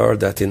told her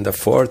that in the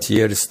fourth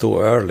year is too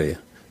early,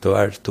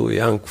 too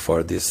young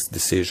for this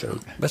decision.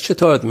 But she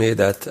told me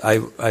that I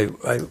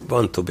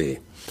want to be.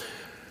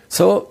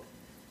 So,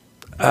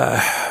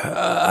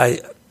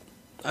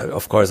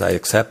 of course, I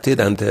accepted,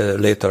 and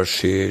later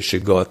she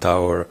got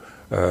our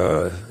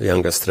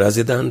youngest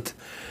resident,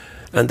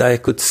 and I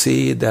could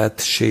see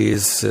that she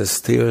is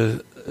still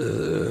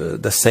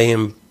the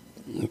same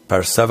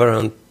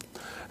perseverant,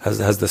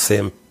 has the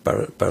same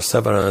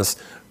perseverance,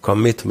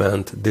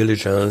 commitment,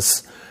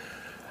 diligence.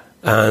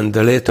 And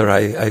later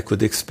I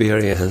could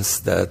experience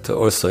that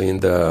also in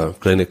the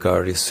clinical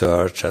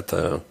research at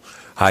a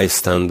high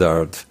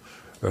standard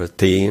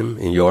team,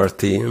 in your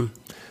team.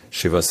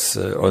 She was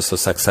also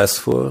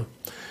successful.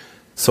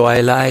 So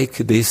I like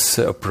this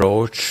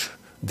approach,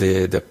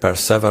 the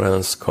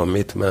perseverance,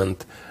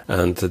 commitment,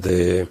 and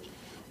the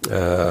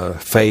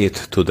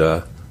faith to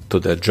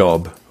the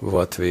job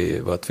what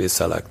we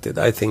selected.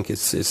 I think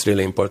it's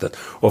really important.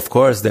 Of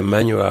course, the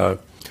manual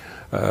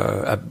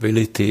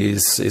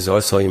abilities is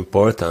also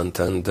important,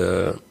 and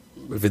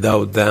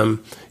without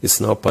them, it's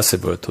not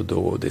possible to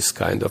do this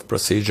kind of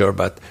procedure.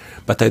 But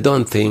I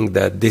don't think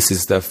that this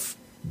is the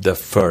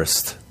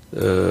first.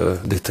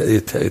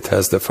 It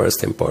has the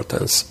first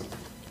importance.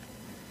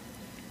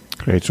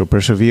 Great. So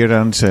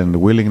perseverance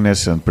and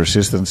willingness and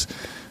persistence,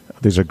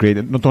 these are great,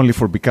 not only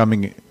for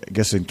becoming, I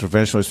guess,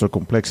 interventionalist or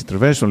complex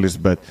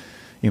interventionalist, but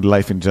in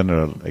life in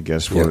general, I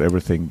guess, for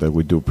everything that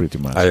we do pretty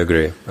much. I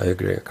agree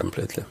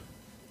completely.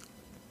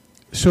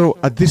 So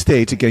at this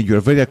stage, again,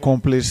 you're very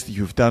accomplished.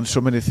 You've done so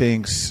many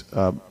things,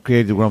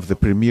 created one of the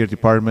premier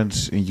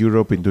departments in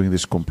Europe in doing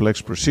these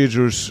complex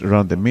procedures,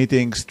 run the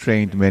meetings,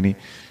 trained many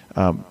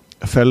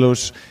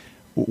fellows.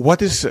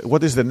 What is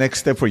the next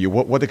step for you?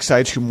 What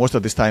excites you most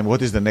at this time?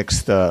 What is the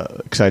next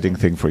exciting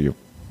thing for you?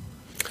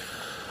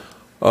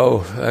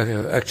 Oh,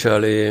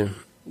 actually,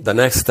 the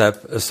next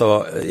step,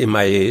 so in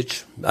my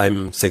age,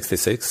 I'm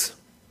 66.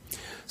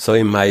 So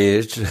in my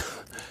age,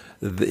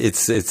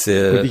 it's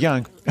pretty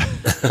young.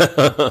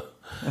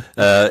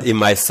 In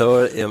my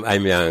soul,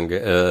 I'm young,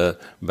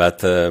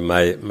 but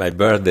my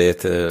birth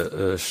date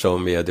show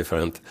me a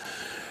different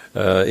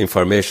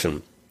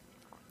information.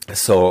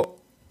 So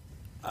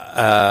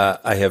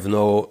I have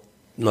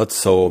not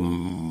so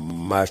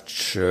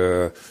much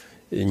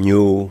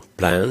new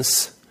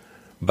plans,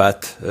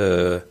 but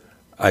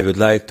I would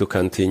like to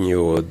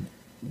continue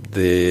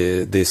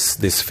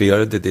this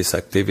field, this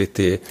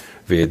activity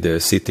with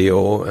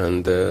CTO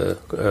and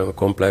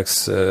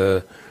complex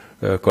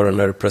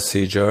coronary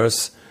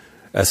procedures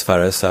as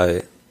far as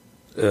I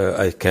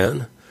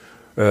can.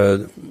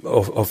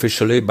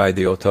 Officially, by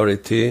the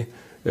authority,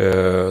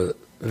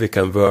 we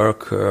can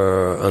work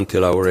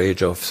until our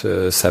age of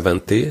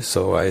 70,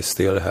 so I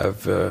still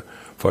have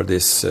for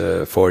this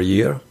 4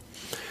 years.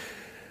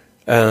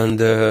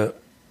 And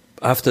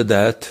after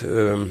that,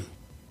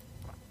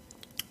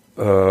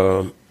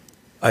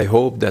 I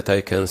hope that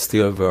I can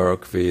still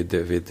work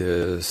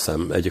with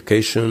some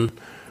education.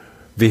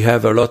 We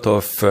have a lot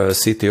of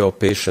CTO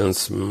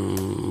patients,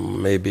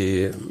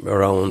 maybe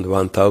around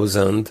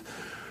 1,000,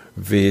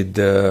 with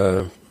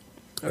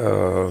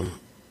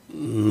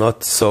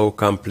not so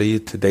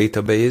complete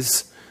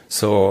database.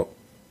 So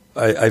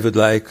I would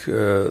like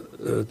to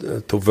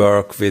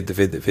work with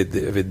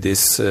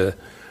this,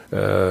 to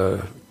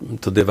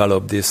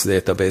develop this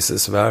database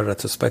as well,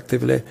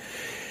 retrospectively.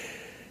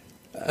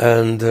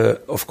 And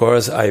of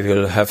course, I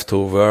will have to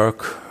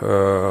work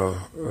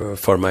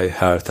for my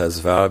health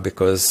as well,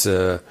 because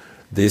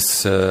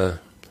this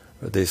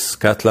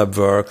cath lab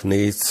work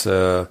needs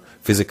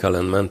physical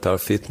and mental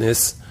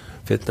fitness,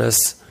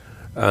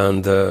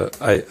 and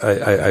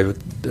I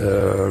would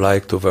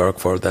like to work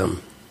for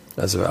them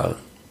as well.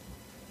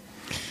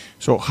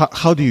 So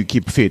how do you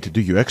keep fit? Do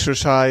you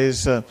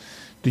exercise? Do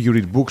you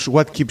read books?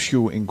 What keeps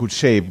you in good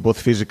shape, both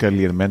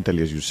physically and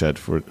mentally, as you said,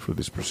 for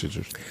these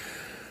procedures?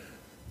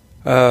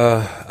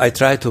 I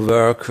try to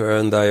work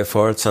and I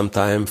afford some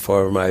time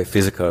for my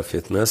physical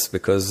fitness,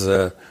 because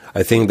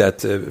I think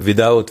that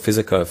without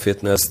physical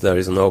fitness there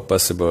is no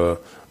possible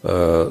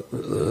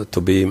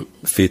to be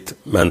fit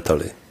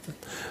mentally,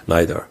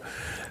 neither.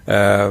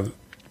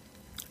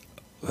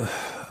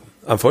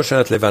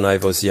 Unfortunately, when I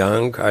was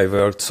young, I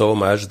worked so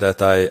much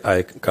that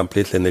I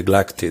completely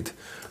neglected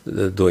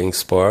doing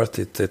sport.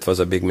 It was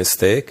a big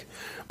mistake.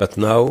 But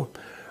now,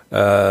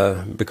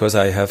 because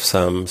I have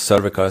some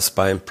cervical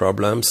spine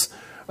problems,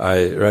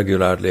 I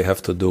regularly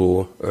have to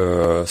do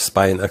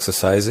spine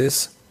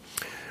exercises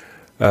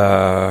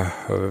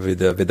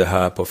with the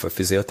help of a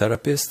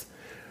physiotherapist.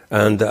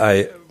 And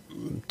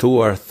 2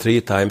 or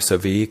 3 times a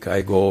week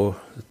I go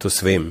to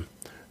swim,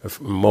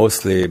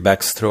 mostly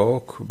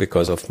backstroke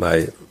because of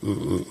my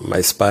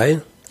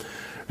spine,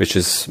 which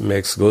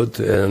makes good,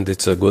 and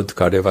it's a good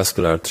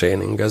cardiovascular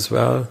training as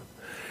well.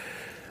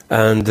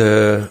 And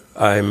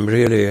I'm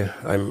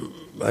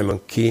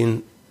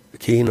keen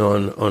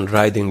on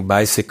riding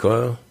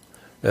bicycle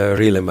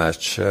really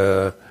much.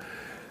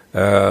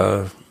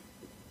 I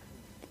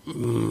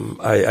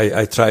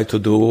try to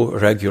do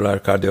regular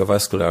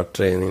cardiovascular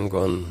training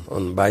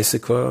on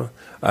bicycle.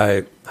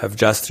 I have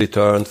just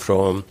returned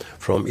from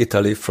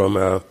Italy from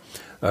a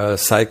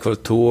cycle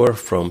tour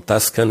from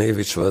Tuscany,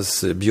 which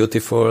was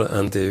beautiful,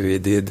 and we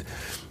did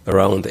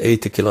around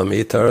 80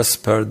 kilometers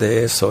per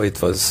day. So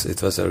it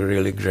was a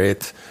really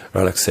great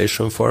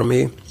relaxation for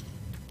me.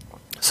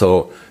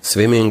 So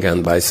swimming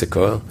and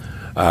bicycle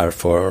are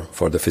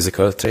for the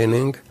physical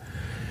training.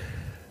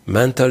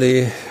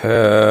 Mentally,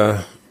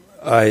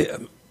 I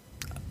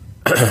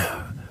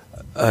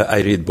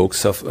read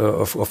books,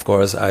 of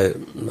course. I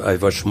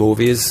watch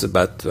movies,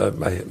 but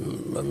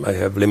I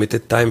have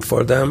limited time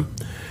for them.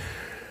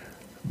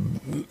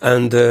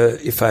 And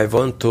if I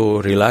want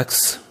to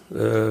relax,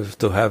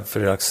 to have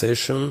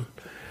relaxation,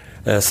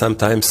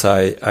 sometimes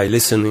I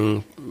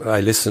listen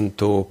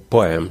to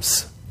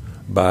poems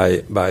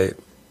by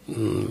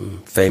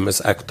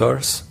famous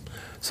actors.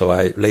 So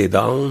I lay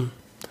down,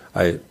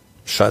 I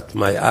shut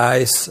my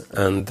eyes,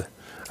 and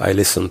I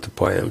listen to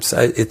poems.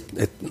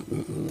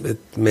 It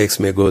makes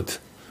me good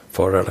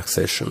for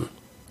relaxation.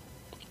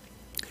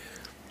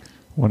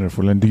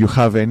 Wonderful. And do you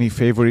have any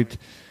favorite,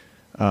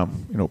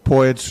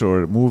 poets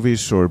or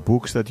movies or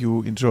books that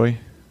you enjoy?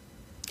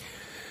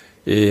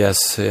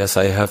 Yes,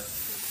 I have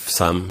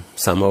some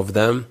of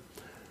them.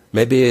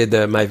 Maybe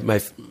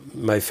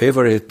my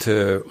favorite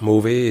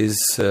movie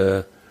is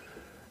a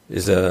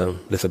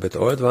little bit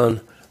old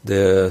one,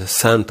 The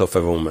Scent of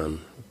a Woman.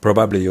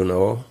 Probably you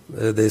know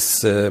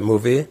this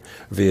movie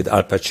with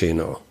Al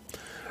Pacino.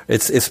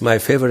 It's my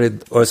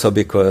favorite also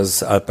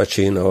because Al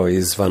Pacino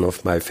is one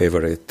of my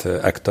favorite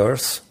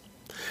actors.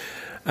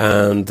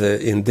 And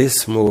in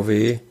this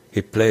movie,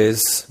 he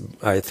plays,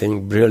 I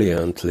think,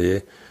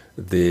 brilliantly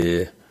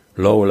the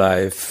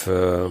low-life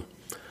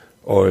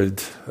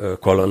old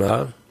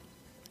colonel.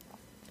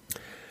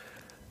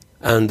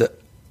 And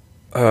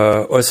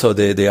also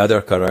the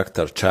other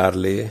character,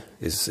 Charlie,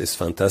 is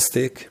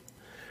fantastic.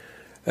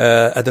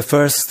 At the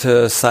first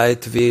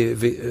sight,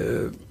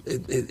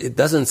 it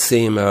doesn't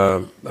seem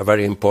a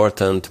very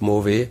important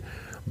movie,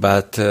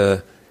 but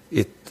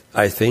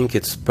I think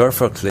it's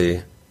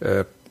perfectly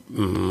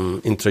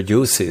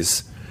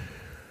introduces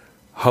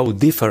how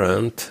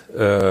different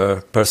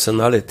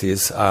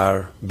personalities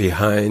are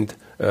behind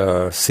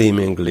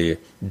seemingly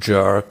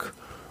jerk,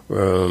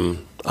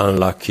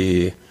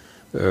 unlucky,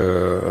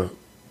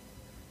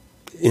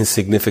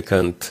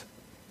 insignificant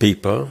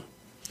people.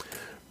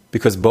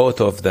 Because both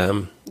of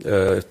them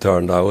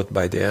turned out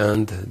by the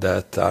end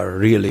that are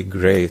really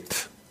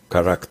great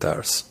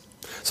characters.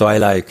 So I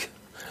like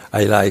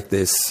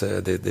this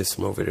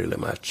movie really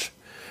much.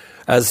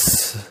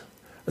 As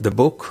the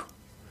book,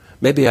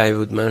 maybe I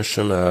would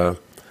mention a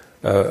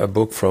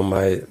book from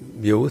my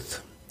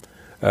youth.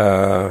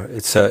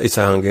 It's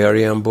a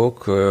Hungarian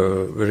book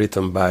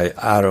written by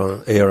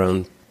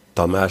Aaron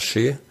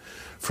Tamasi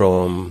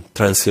from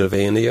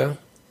Transylvania.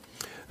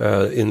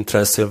 In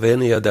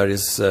Transylvania, there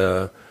is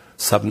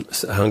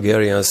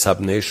Hungarian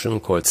subnation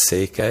called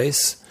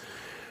Székely,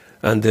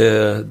 and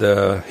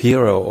the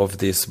hero of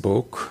this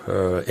book,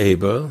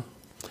 Abel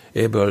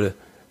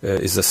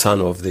is the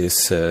son of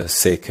this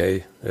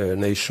Székely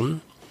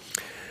nation.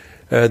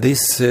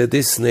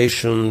 This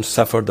nation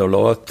suffered a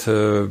lot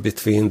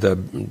between the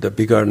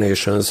bigger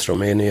nations,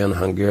 Romanian,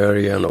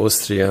 Hungarian,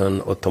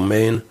 Austrian,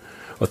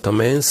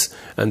 Ottomans,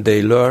 and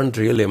they learned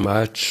really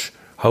much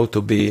how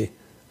to be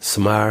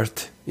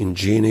smart,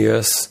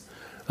 ingenious,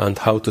 and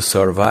how to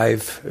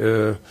survive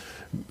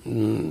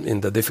in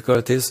the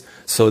difficulties.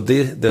 So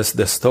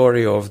the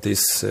story of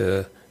this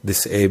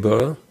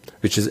Abel,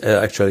 which is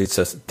actually it's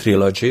a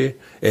trilogy: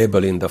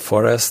 Abel in the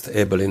forest,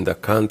 Abel in the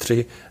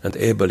country, and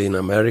Abel in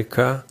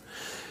America.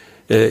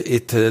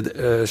 It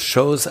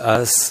shows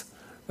us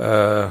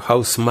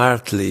how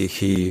smartly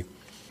he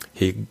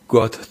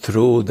got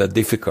through the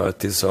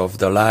difficulties of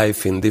the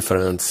life in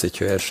different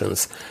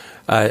situations.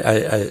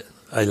 I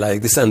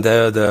like this, and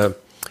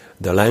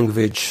the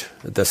language,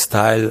 the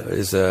style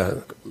is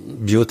a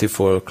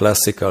beautiful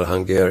classical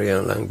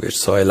Hungarian language.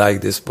 So I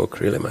like this book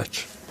really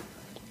much.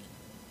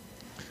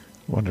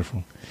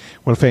 Wonderful.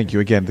 Well, thank you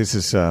again. This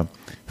is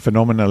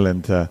phenomenal,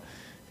 and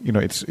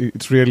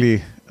it's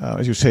really,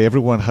 as you say,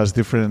 everyone has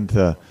different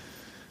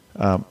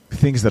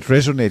things that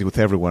resonate with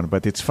everyone.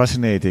 But it's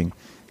fascinating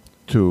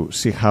to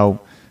see how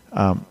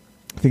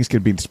things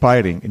can be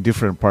inspiring in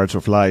different parts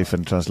of life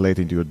and translate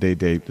into your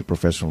day-to-day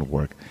professional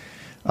work.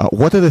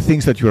 What are the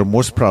things that you are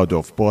most proud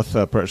of, both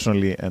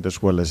personally and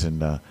as well as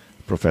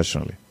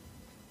professionally?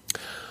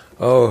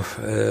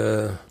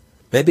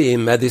 Maybe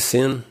in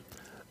medicine,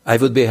 I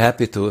would be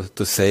happy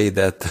to say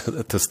that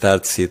to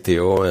start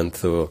CTO and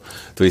to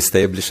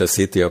establish a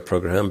CTO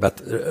program,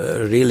 but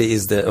really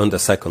is on the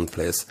second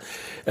place.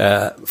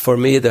 For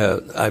me,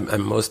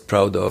 I'm most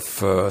proud of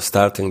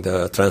starting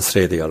the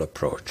transradial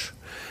approach.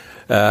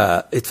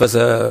 It was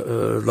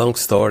a long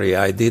story.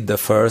 I did the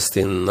first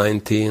in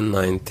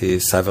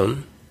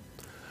 1997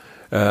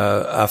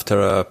 after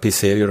a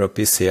Euro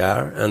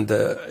PCR, and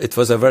it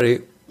was a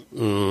very,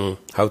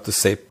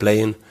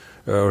 plain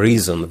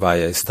reason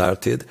why I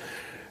started.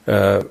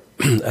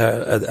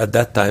 At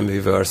that time, we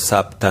were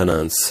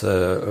subtenants,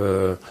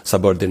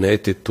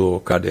 subordinated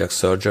to cardiac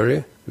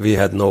surgery. We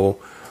had no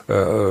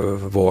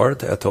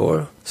ward at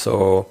all,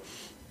 so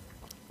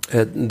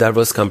that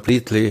was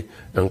completely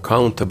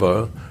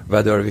uncountable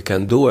whether we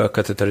can do a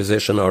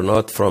catheterization or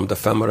not from the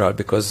femoral,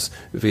 because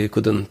we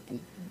couldn't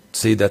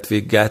see that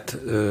we get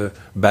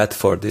bad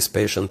for this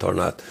patient or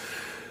not.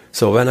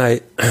 So when I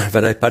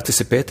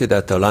participated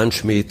at a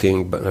lunch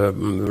meeting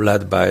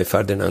led by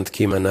Ferdinand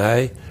Kim and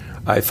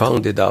I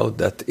found it out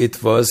that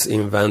it was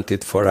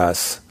invented for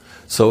us.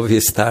 So we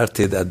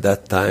started at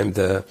that time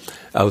the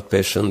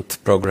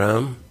outpatient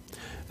program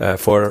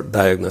for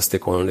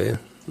diagnostic only,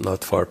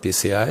 not for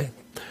PCI.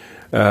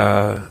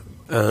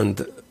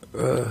 And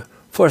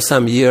for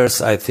some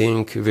years, I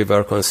think we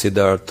were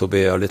considered to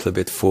be a little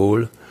bit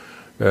fool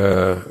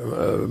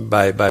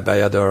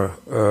by other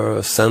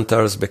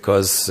centers,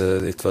 because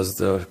it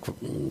was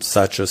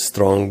such a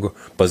strong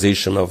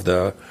position of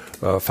the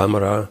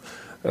femoral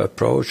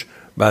approach.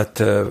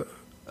 But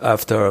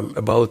after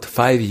about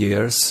 5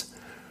 years,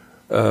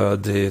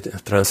 the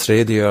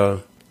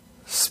transradial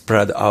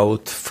spread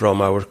out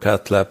from our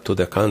cath lab to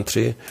the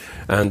country,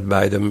 and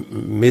by the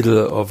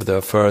middle of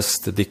the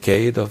first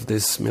decade of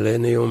this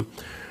millennium,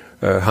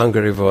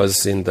 Hungary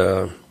was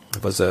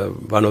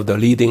one of the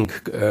leading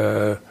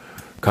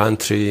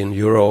country in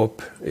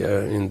Europe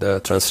in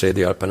the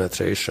transradial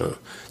penetration.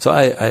 So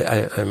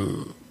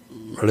I'm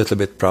a little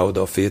bit proud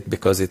of it,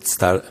 because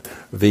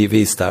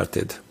we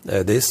started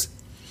this.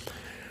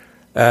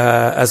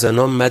 As a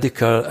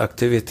non-medical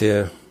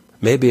activity,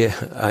 maybe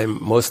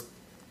I'm most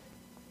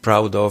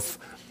proud of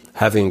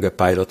having a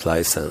pilot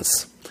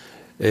license.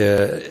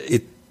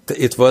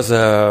 It was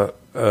a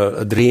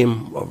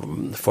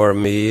dream for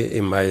me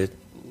in my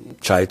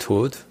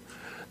childhood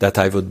that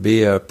I would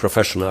be a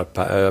professional,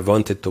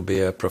 wanted to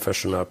be a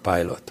professional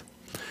pilot.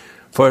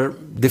 For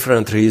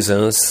different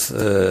reasons,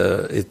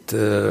 it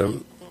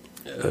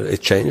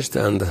changed,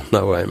 and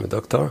now I'm a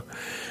doctor.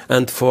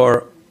 And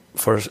for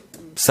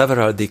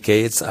several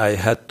decades, I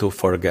had to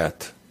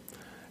forget.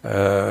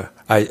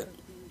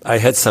 I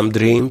had some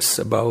dreams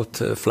about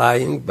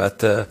flying,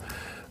 but I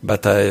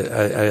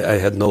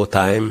had no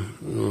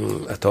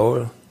time at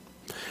all.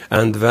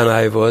 And when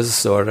I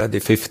was already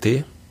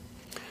 50,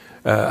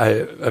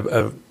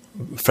 a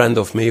friend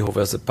of me who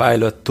was a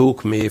pilot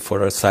took me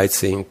for a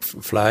sightseeing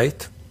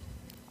flight,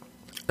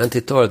 and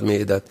he told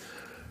me that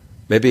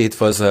maybe it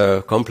was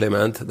a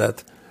compliment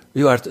that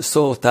you are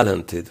so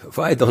talented.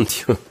 Why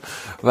don't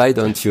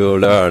you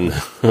learn?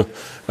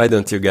 Why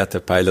don't you get a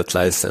pilot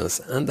license?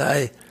 And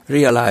I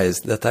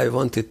realized that I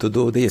wanted to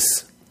do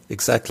this,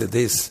 exactly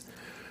this.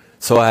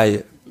 So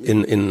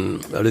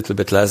in a little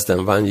bit less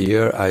than 1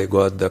 year, I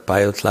got the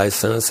pilot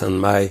license, and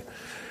my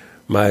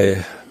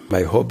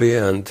hobby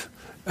and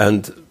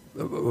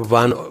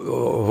one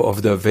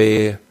of the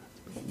way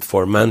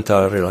for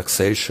mental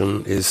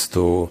relaxation is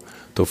to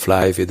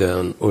fly with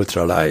an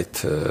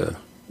ultralight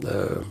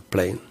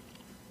plane.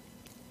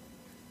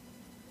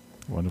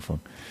 Wonderful.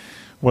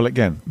 Well,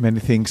 again, many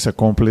things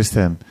accomplished,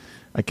 and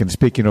I can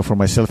speak, for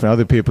myself and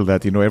other people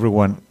that,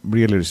 everyone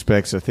really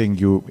respects. I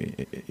think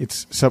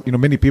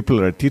many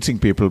people are teaching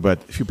people,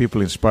 but few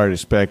people inspire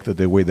respect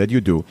the way that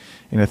you do.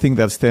 And I think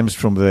that stems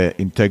from the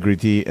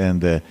integrity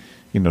and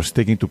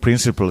sticking to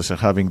principles and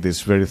having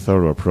this very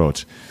thorough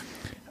approach.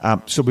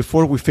 So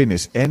before we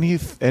finish, any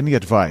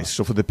advice?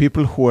 So for the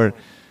people who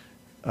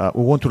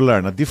want to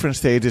learn at different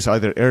stages,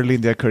 either early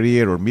in their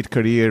career or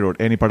mid-career or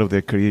any part of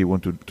their career you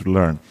want to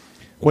learn,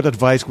 what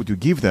advice would you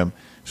give them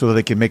so that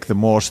they can make the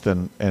most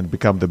and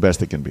become the best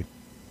they can be?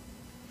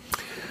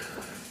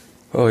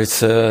 Oh,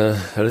 it's a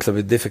little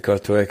bit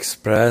difficult to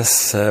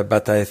express,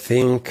 but I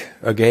think,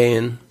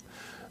 again,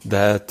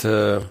 that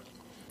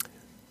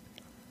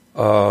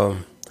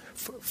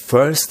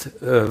first,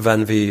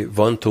 when we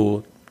want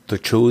to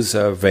choose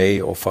a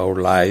way of our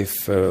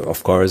life,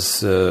 of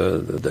course,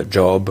 the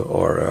job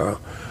or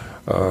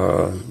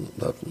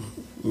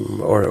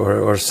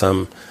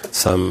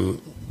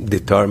some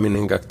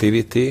determining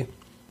activity,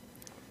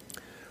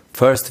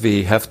 first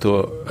we have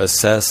to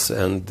assess,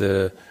 and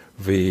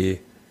we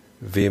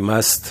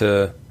must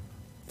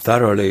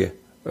thoroughly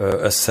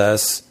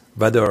assess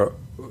whether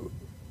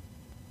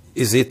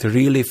is it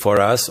really for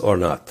us or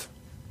not.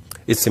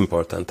 It's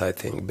important, I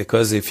think,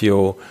 because if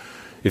you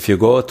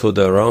go to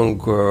the wrong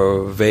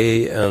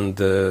way and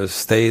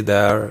stay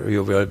there,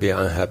 you will be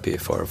unhappy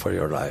for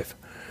your life.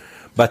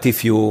 But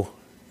if you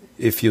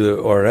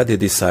already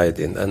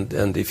decided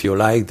and if you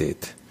liked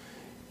it,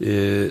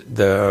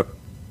 the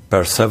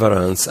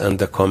perseverance and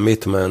the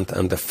commitment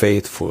and the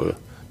faithful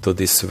to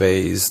this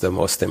way is the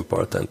most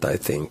important, I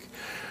think.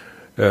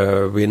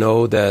 We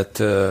know that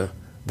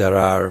there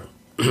are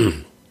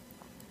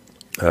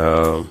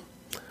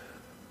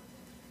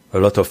a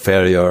lot of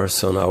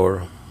failures in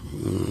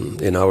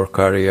our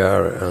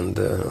career and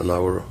on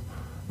our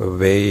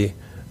way,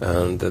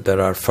 and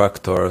there are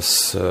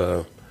factors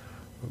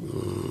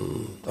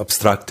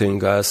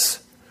obstructing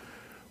us.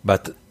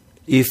 But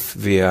if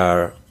we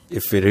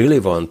really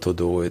want to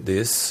do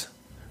this,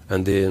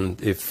 and then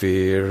if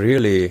we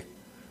really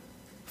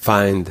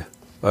find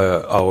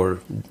our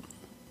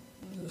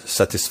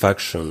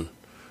satisfaction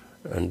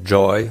and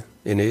joy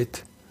in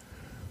it,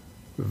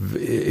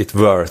 it's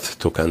worth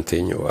to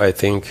continue. I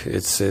think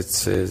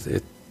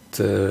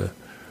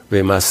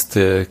we must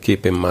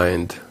keep in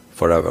mind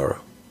forever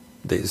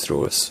these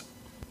rules.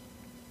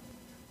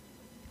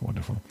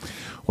 Wonderful.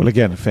 Well,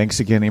 again, thanks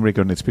again, Imre.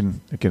 It's been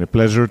again a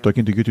pleasure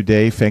talking to you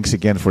today. Thanks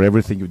again for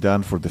everything you've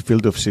done for the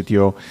field of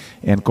CTO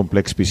and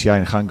complex PCI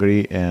in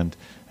Hungary and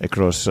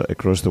across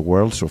the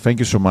world. So thank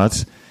you so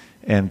much,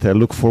 and I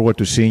look forward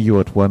to seeing you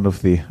at one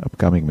of the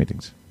upcoming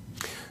meetings.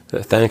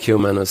 Thank you,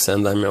 Manus,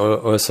 and I'm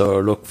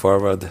also look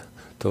forward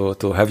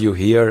to have you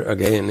here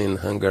again in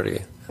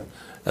Hungary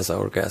as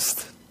our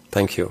guest.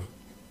 Thank you.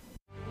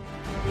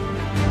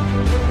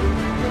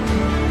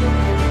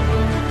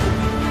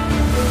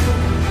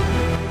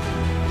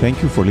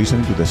 Thank you for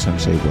listening to the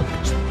Sensei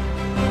podcast.